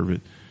didn't deserve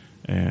it.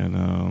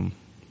 And,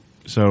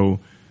 so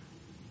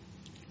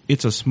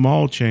it's a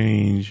small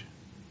change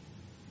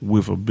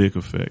with a big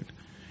effect.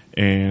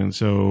 And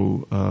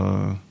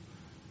so,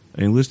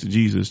 Enlisted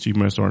Jesus, Chief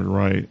Master Sergeant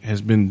Wright,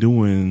 has been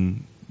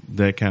doing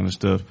that kind of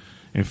stuff.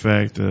 In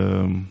fact,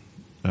 when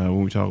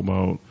we talk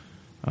about,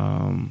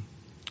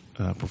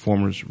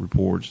 performance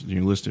reports, the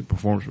enlisted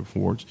performance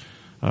reports,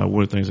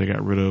 one of the things they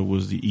got rid of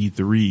was the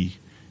E3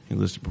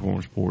 enlisted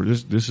performance report.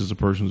 This is a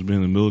person who's been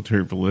in the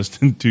military for less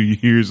than 2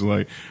 years.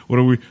 Like, what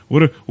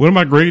am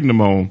I grading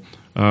them on?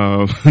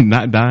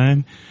 Not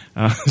dying.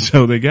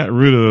 So they got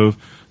rid of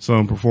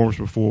some performance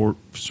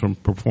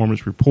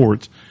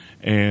reports,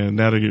 and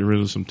now they get rid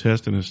of some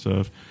testing and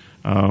stuff.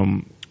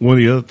 One of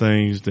the other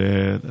things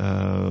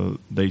that,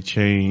 they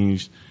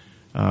changed,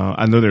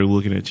 I know they're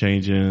looking at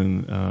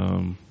changing,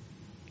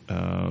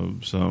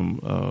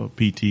 some,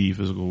 PT,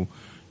 physical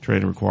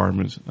training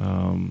requirements,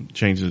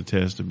 changing the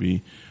test to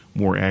be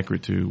more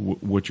accurate to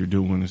what you're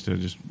doing instead of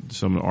just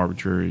some of the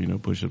arbitrary,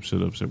 push-ups,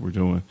 sit-ups that we're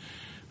doing.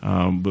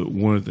 But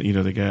one of the,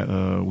 they got,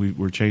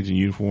 we're changing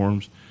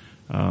uniforms,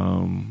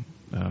 getting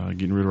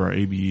rid of our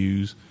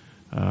ABUs,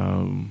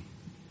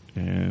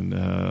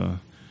 and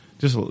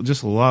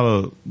just a lot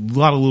of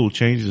little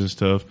changes and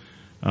stuff.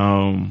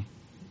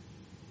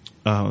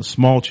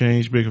 Small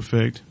change, big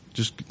effect.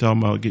 Just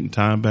talking about getting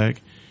time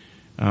back.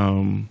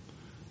 When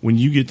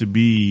you get to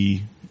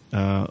be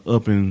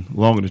up and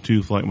long in the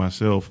tooth like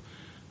myself,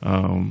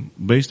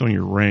 based on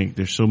your rank,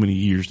 there's so many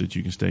years that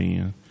you can stay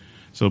in.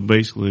 So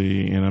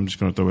basically, and I'm just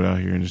going to throw it out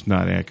here, and it's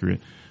not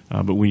accurate,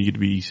 but when you get to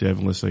be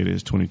E7, let's say that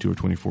it's 22 or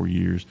 24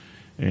 years,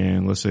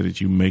 and let's say that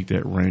you make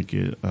that rank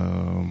at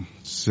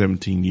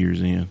 17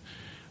 years in.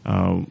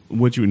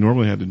 What you would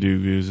normally have to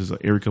do is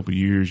every couple of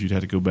years you'd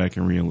have to go back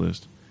and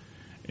re-enlist.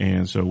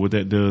 And so what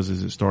that does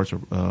is it starts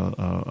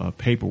a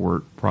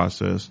paperwork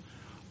process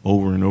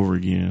over and over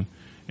again.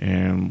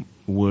 And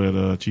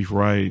what Chief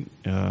Wright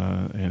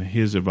and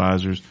his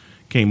advisors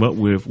came up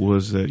with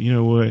was that, you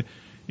know what,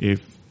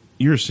 if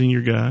you're a senior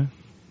guy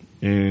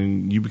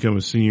and you become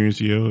a senior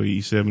NCO,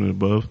 E7 and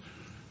above,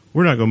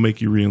 we're not going to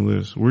make you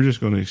re-enlist. We're just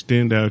going to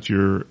extend out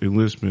your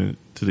enlistment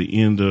to the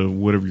end of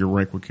whatever your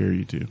rank will carry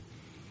you to.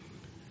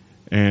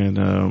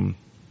 And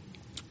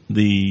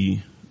the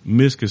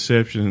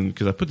misconception,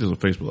 because I put this on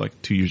Facebook like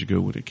 2 years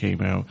ago when it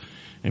came out,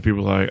 and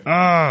people were like,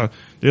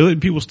 they're letting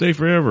people stay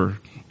forever.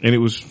 And it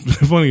was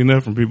funny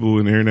enough from people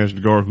in the Air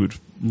National Guard who had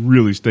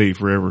really stayed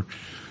forever.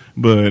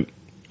 But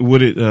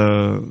what it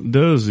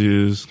does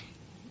is,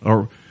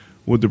 or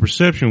what the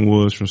perception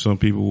was from some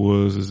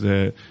people is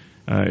that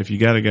if you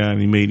got a guy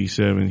and he made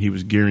 87, he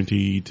was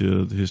guaranteed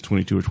to his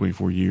 22 or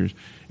 24 years.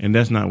 And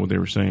that's not what they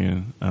were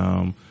saying.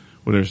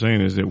 What they're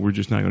saying is that we're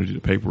just not going to do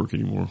the paperwork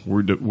anymore.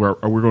 We're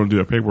going to do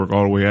our paperwork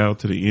all the way out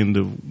to the end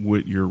of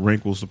what your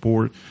rank will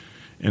support.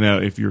 And now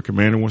if your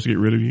commander wants to get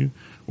rid of you,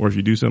 or if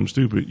you do something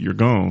stupid, you're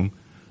gone.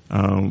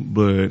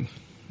 But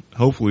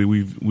hopefully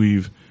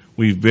we've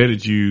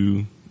vetted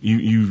you.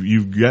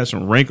 You've got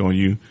some rank on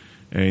you,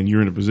 and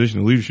you're in a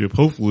position of leadership.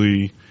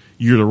 Hopefully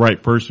you're the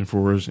right person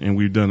for us, and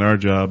we've done our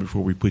job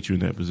before we put you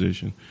in that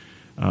position.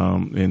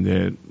 And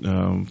that,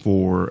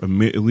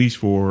 at least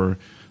for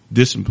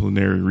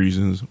disciplinary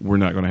reasons, we're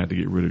not going to have to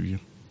get rid of you.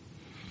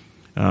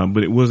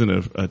 But it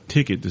wasn't a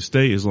ticket to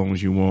stay as long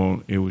as you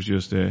want. It was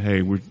just that,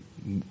 hey,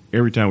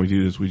 every time we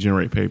do this, we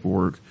generate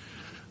paperwork,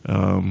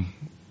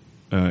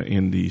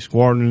 in the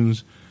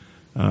squadrons,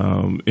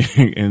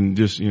 and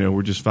just,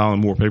 we're just filing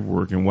more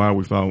paperwork. And while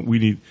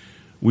we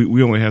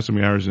only have so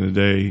many hours in a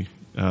day.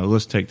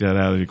 Let's take that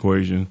out of the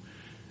equation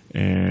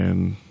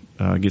and,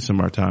 get some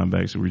of our time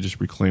back. So we're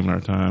just reclaiming our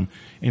time.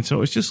 And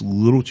so it's just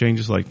little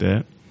changes like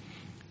that,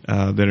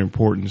 that are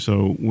important.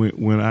 So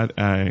when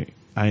I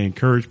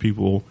encourage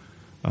people,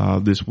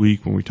 this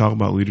week when we talk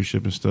about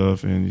leadership and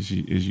stuff, and as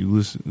you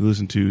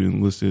listen to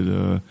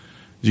Enlisted,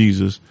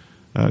 Jesus,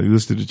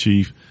 Enlisted the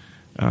Chief,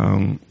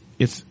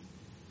 it's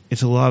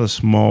a lot of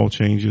small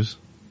changes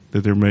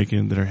that they're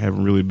making that are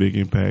having really big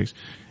impacts.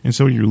 And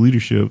so in your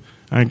leadership,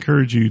 I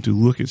encourage you to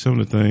look at some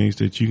of the things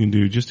that you can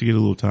do just to get a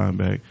little time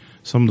back.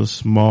 Some of the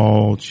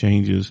small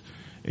changes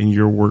in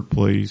your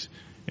workplace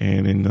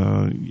and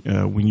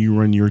when you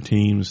run your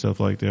team and stuff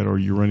like that, or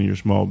you're running your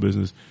small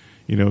business,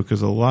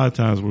 because a lot of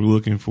times we're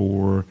looking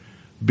for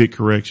big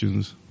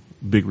corrections,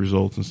 big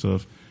results and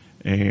stuff.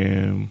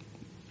 And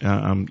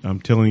I'm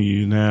telling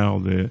you now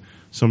that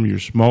some of your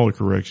smaller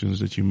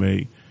corrections that you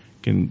make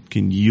can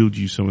yield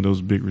you some of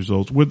those big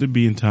results, whether it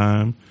be in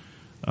time,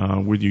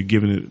 whether you're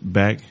giving it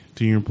back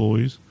to your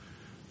employees,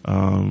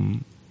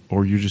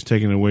 or you're just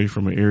taking it away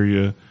from an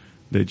area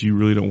that you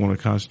really don't want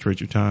to concentrate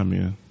your time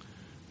in.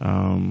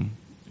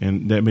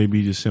 And that may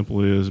be as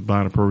simple as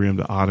buying a program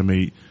to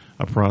automate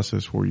a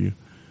process for you.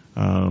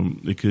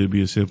 It could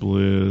be as simple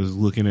as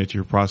looking at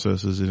your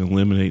processes and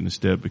eliminating a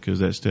step because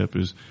that step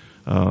is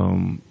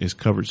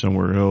covered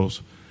somewhere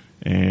else.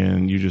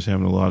 and you're just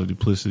having a lot of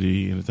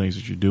duplicity in the things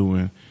that you're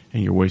doing,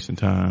 and you're wasting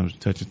time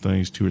touching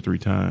things 2 or 3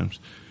 times,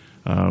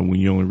 when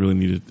you only really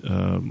need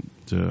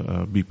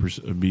to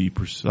be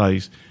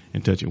precise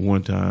and touch it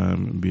one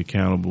time and be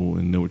accountable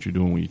and know what you're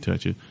doing when you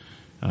touch it.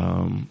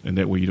 And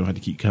that way you don't have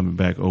to keep coming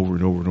back over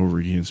and over and over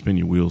again, spin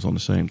your wheels on the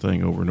same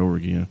thing over and over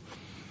again.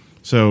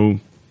 So,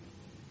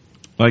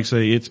 like I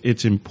say,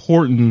 it's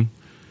important,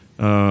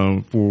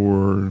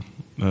 for,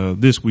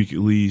 this week at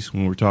least,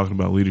 when we're talking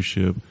about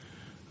leadership,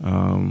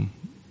 to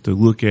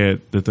look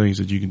at the things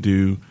that you can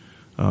do,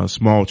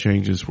 small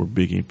changes for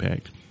big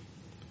impact.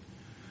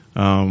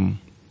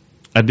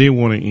 I did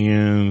want to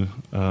end,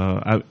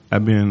 I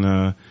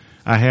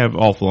have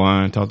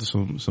offline talked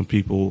to some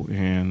people,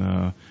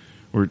 and,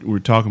 we're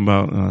talking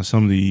about,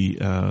 some of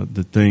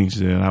the things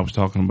that I was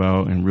talking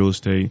about in real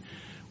estate,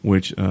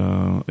 which,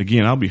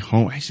 again, I'll be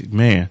home. I said,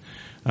 man,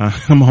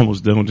 I'm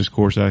almost done with this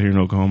course out here in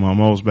Oklahoma.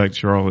 I'm almost back to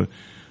Charlotte.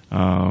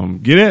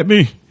 Get at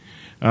me.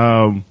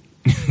 I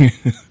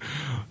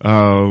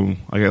got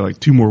like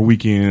 2 more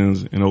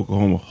weekends in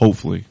Oklahoma.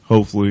 Hopefully,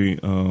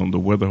 the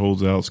weather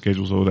holds out,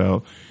 schedules hold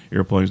out,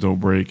 airplanes don't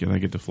break, and I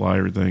get to fly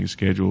everything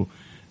scheduled,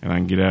 and I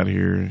can get out of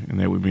here. And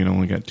that would mean I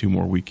only got 2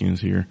 more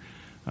weekends here.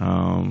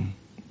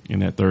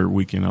 In that 3rd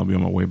weekend, I'll be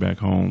on my way back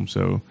home.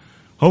 So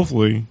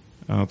hopefully,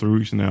 3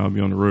 weeks from now, I'll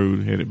be on the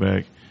road, headed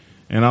back,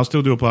 and I'll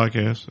still do a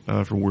podcast,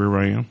 from wherever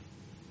I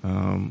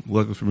am.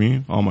 Luckily for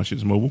me, all my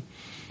shit's mobile,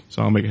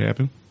 so I'll make it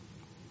happen.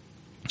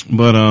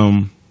 But,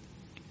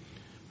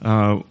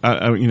 I've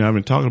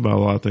been talking about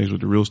a lot of things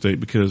with the real estate,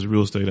 because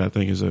real estate, I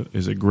think,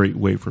 is a great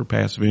way for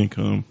passive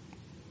income.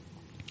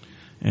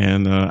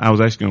 And, I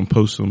was actually going to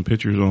post some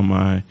pictures on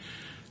my,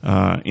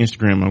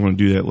 Instagram. I'm going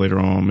to do that later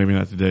on, maybe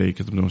not today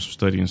because I'm doing some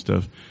study and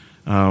stuff.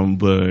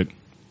 But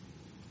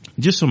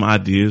just some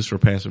ideas for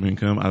passive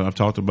income. I've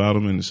talked about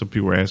them, and some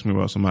people were asking me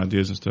about some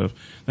ideas and stuff.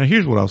 Now,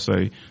 here's what I'll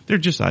say. They're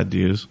just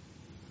ideas.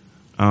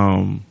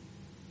 The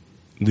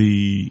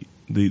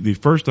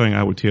first thing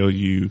I would tell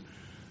you,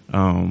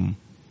 and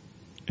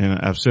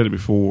I've said it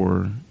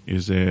before,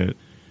 is that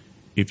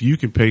if you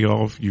can pay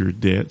off your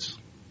debts,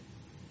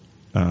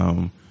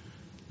 then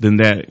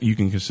that you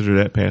can consider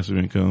that passive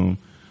income.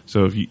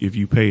 So if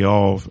you pay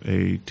off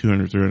a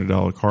 $200,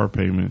 $300 car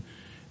payment,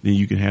 then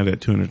you can have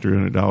that $200,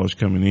 $300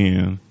 coming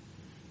in,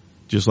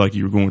 just like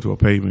you were going to a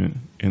payment,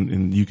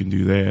 and you can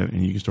do that,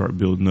 and you can start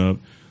building up,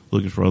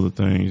 looking for other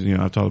things. You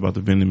know, I've talked about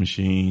the vending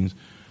machines.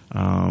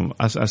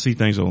 I see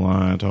things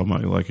online talking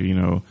about like,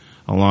 a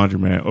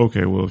laundromat.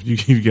 Okay, well,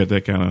 if you got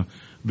that kind of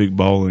big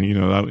balling,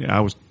 I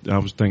was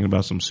thinking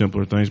about some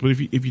simpler things. But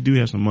if you do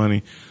have some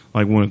money,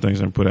 like one of the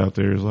things I put out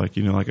there is like,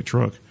 like a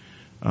truck,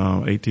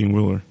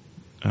 18-wheeler.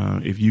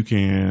 If you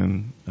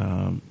can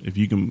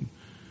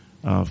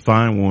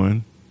find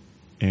one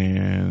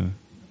and,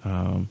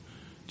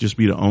 just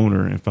be the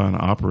owner and find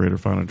an operator,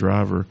 find a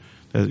driver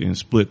and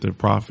split the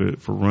profit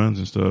for runs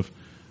and stuff,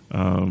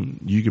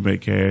 you can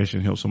make cash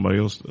and help somebody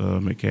else,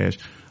 make cash.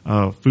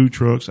 Food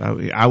trucks,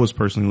 I was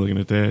personally looking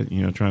at that,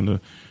 trying to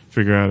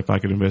figure out if I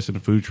could invest in a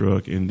food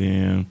truck and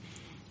then,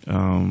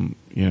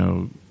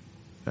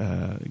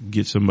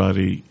 get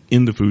somebody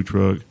in the food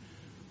truck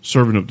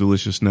serving up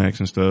delicious snacks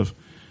and stuff,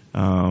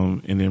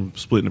 and then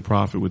splitting the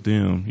profit with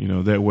them.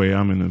 That way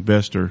I'm an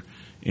investor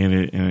in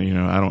it, and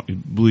I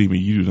don't, believe me,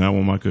 you do not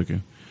want my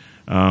cooking.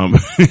 I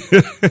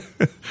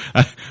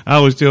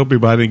always tell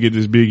people I didn't get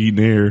this big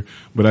eating there,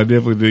 but I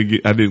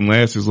definitely I didn't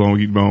last as long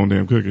eating my own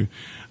damn cooking.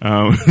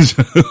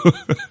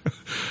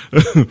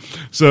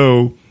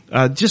 So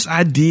just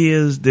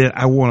ideas that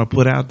I want to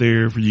put out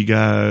there for you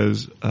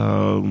guys,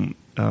 for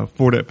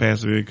that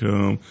passive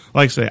income.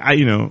 Like I say,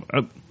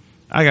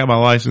 I got my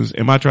license.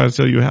 Am I trying to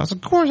sell you a house?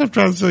 Of course I'm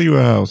trying to sell you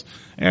a house.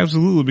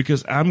 Absolutely.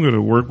 Because I'm going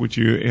to work with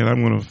you and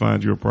I'm going to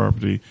find you a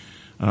property,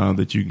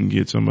 that you can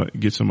get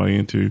somebody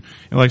into.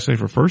 And like I say,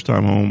 for first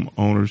time home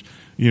owners,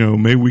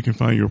 maybe we can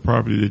find you a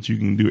property that you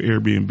can do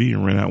Airbnb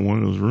and rent out one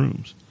of those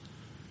rooms.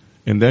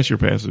 And that's your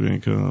passive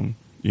income.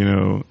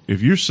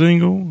 If you're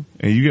single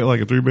and you got like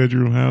a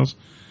 3-bedroom house,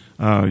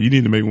 you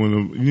need to make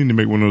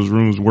one of those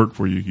rooms work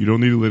for you. You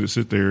don't need to let it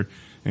sit there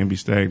and be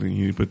stagnant.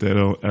 You need to put that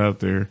out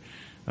there.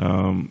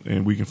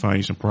 And we can find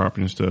you some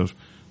property and stuff,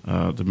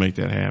 to make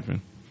that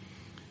happen.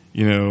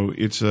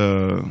 It's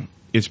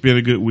been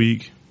a good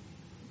week.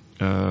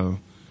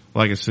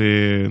 Like I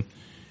said,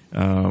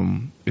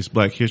 it's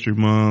Black History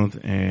Month,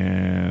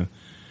 and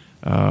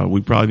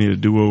we probably need a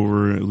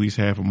do-over at least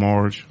half of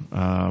March.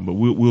 But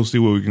we'll see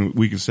what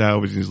we can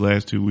salvage in these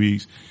last 2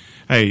 weeks.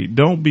 Hey,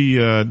 don't be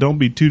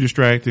too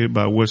distracted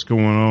by what's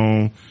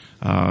going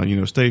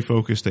on. Stay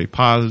focused, stay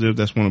positive.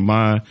 That's one of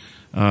my,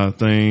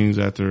 things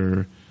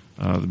after,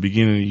 the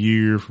beginning of the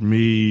year for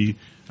me.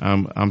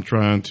 I'm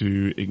trying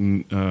to,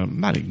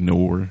 not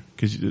ignore,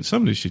 cause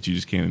some of this shit you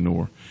just can't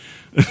ignore.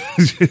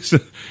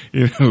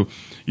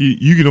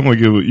 You can only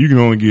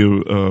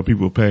give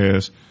people a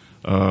pass,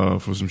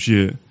 for some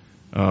shit,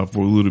 for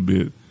a little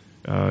bit.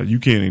 You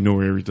can't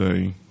ignore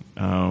everything.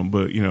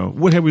 But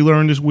what have we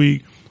learned this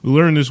week? We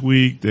learned this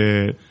week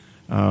that,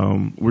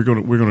 we're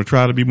going to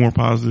try to be more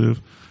positive.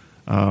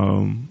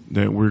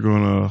 that we're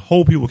going to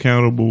hold people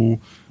accountable,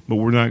 but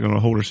we're not going to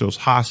hold ourselves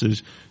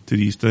hostage to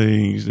these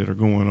things that are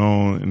going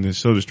on, and they're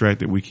so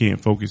distracted we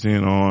can't focus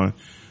in on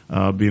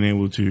being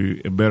able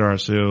to better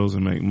ourselves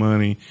and make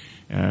money.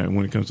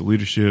 When it comes to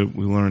leadership,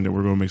 we learned that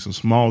we're going to make some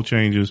small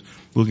changes,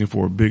 looking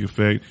for a big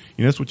effect.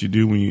 And that's what you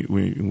do with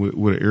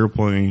an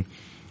airplane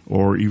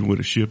or even with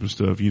a ship and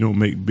stuff. You don't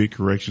make big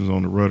corrections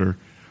on the rudder,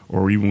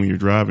 or even when you're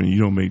driving, you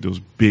don't make those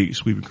big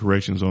sweeping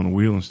corrections on the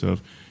wheel and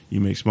stuff. You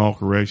make small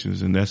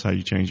corrections, and that's how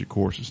you change your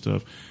course and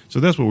stuff. So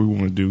that's what we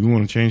want to do. We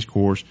want to change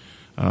course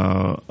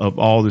of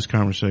all this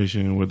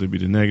conversation, whether it be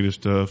the negative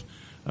stuff,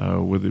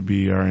 whether it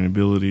be our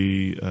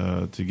inability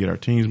to get our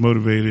teams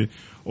motivated,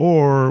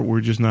 or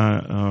we're just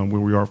not where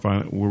we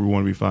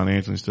want to be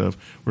financially and stuff.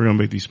 We're going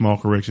to make these small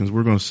corrections.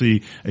 We're going to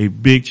see a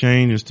big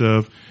change and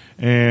stuff.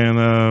 And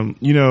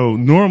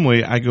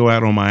normally I go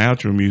out on my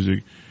outro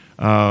music,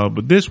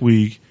 but this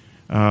week,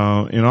 in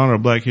honor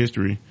of Black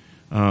History,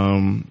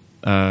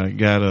 I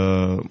got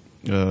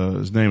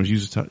his name is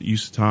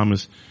Yusuf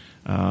Thomas,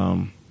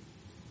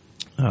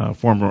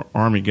 former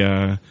Army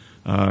guy,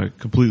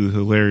 completely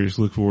hilarious.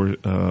 Look for it.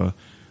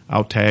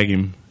 I'll tag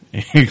him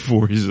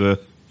for his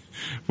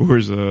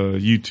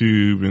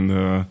YouTube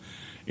and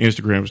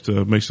Instagram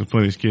stuff. Make some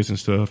funny skits and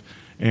stuff.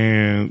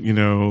 And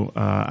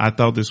I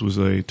thought this was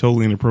a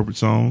totally inappropriate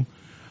song,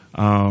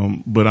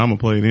 but I'm gonna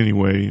play it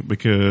anyway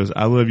because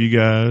I love you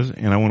guys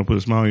and I want to put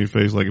a smile on your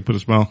face like I put a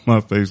smile on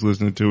my face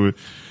listening to it.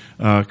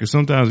 Cause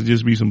sometimes it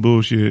just be some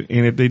bullshit.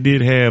 And if they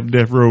did have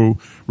Death Row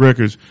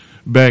Records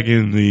back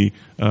in the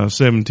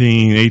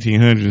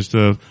 1800s and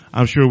stuff,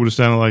 I'm sure it would have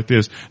sounded like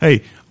this.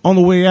 Hey, on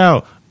the way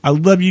out, I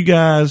love you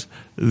guys.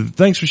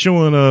 Thanks for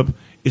showing up.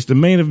 It's The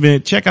Main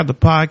Event. Check out the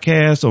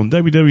podcast on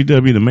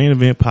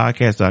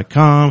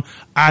www.themaineventpodcast.com,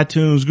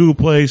 iTunes, Google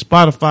Play,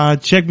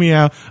 Spotify. Check me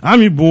out.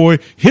 I'm your boy.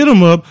 Hit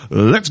 'em up.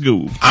 Let's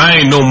go. I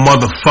ain't no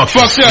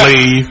motherfucking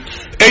slave.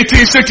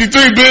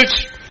 1863,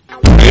 bitch.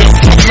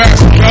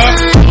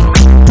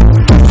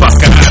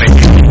 Fuck out of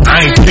here.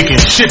 I ain't picking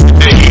shit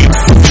today.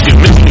 You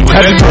missed me with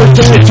Happy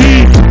birthday, T.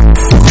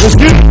 Let's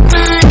get it.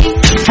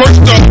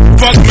 First off,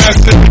 fuck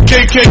master,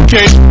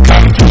 KKK.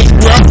 Conflict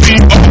where I be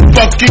all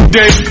fucking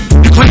day.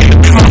 You claim to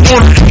be my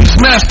owner and you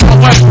smashed my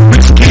wife.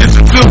 Rich kids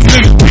and good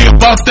niggas be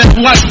about that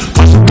life.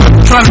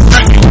 Trying to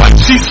back you like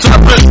sheets on a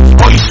bitch.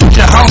 Or you shoot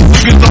your house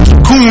niggas up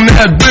some coon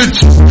ass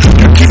bitches.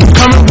 You keep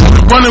coming,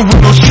 running with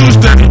no shoes.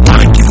 Daddy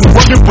wanna keep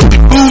working with the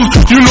booze.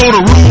 You know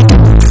the rules.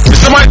 If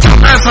somebody tell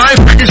fast, I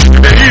ain't picking shit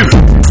today either.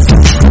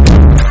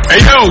 Hey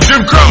yo,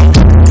 Jim Crow,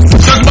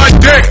 suck my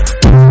dick.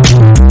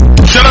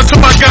 Shout out to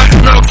my guy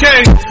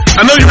MLK.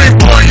 I know you ain't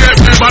born yet,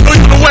 man, but I know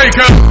you wanna wake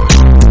up.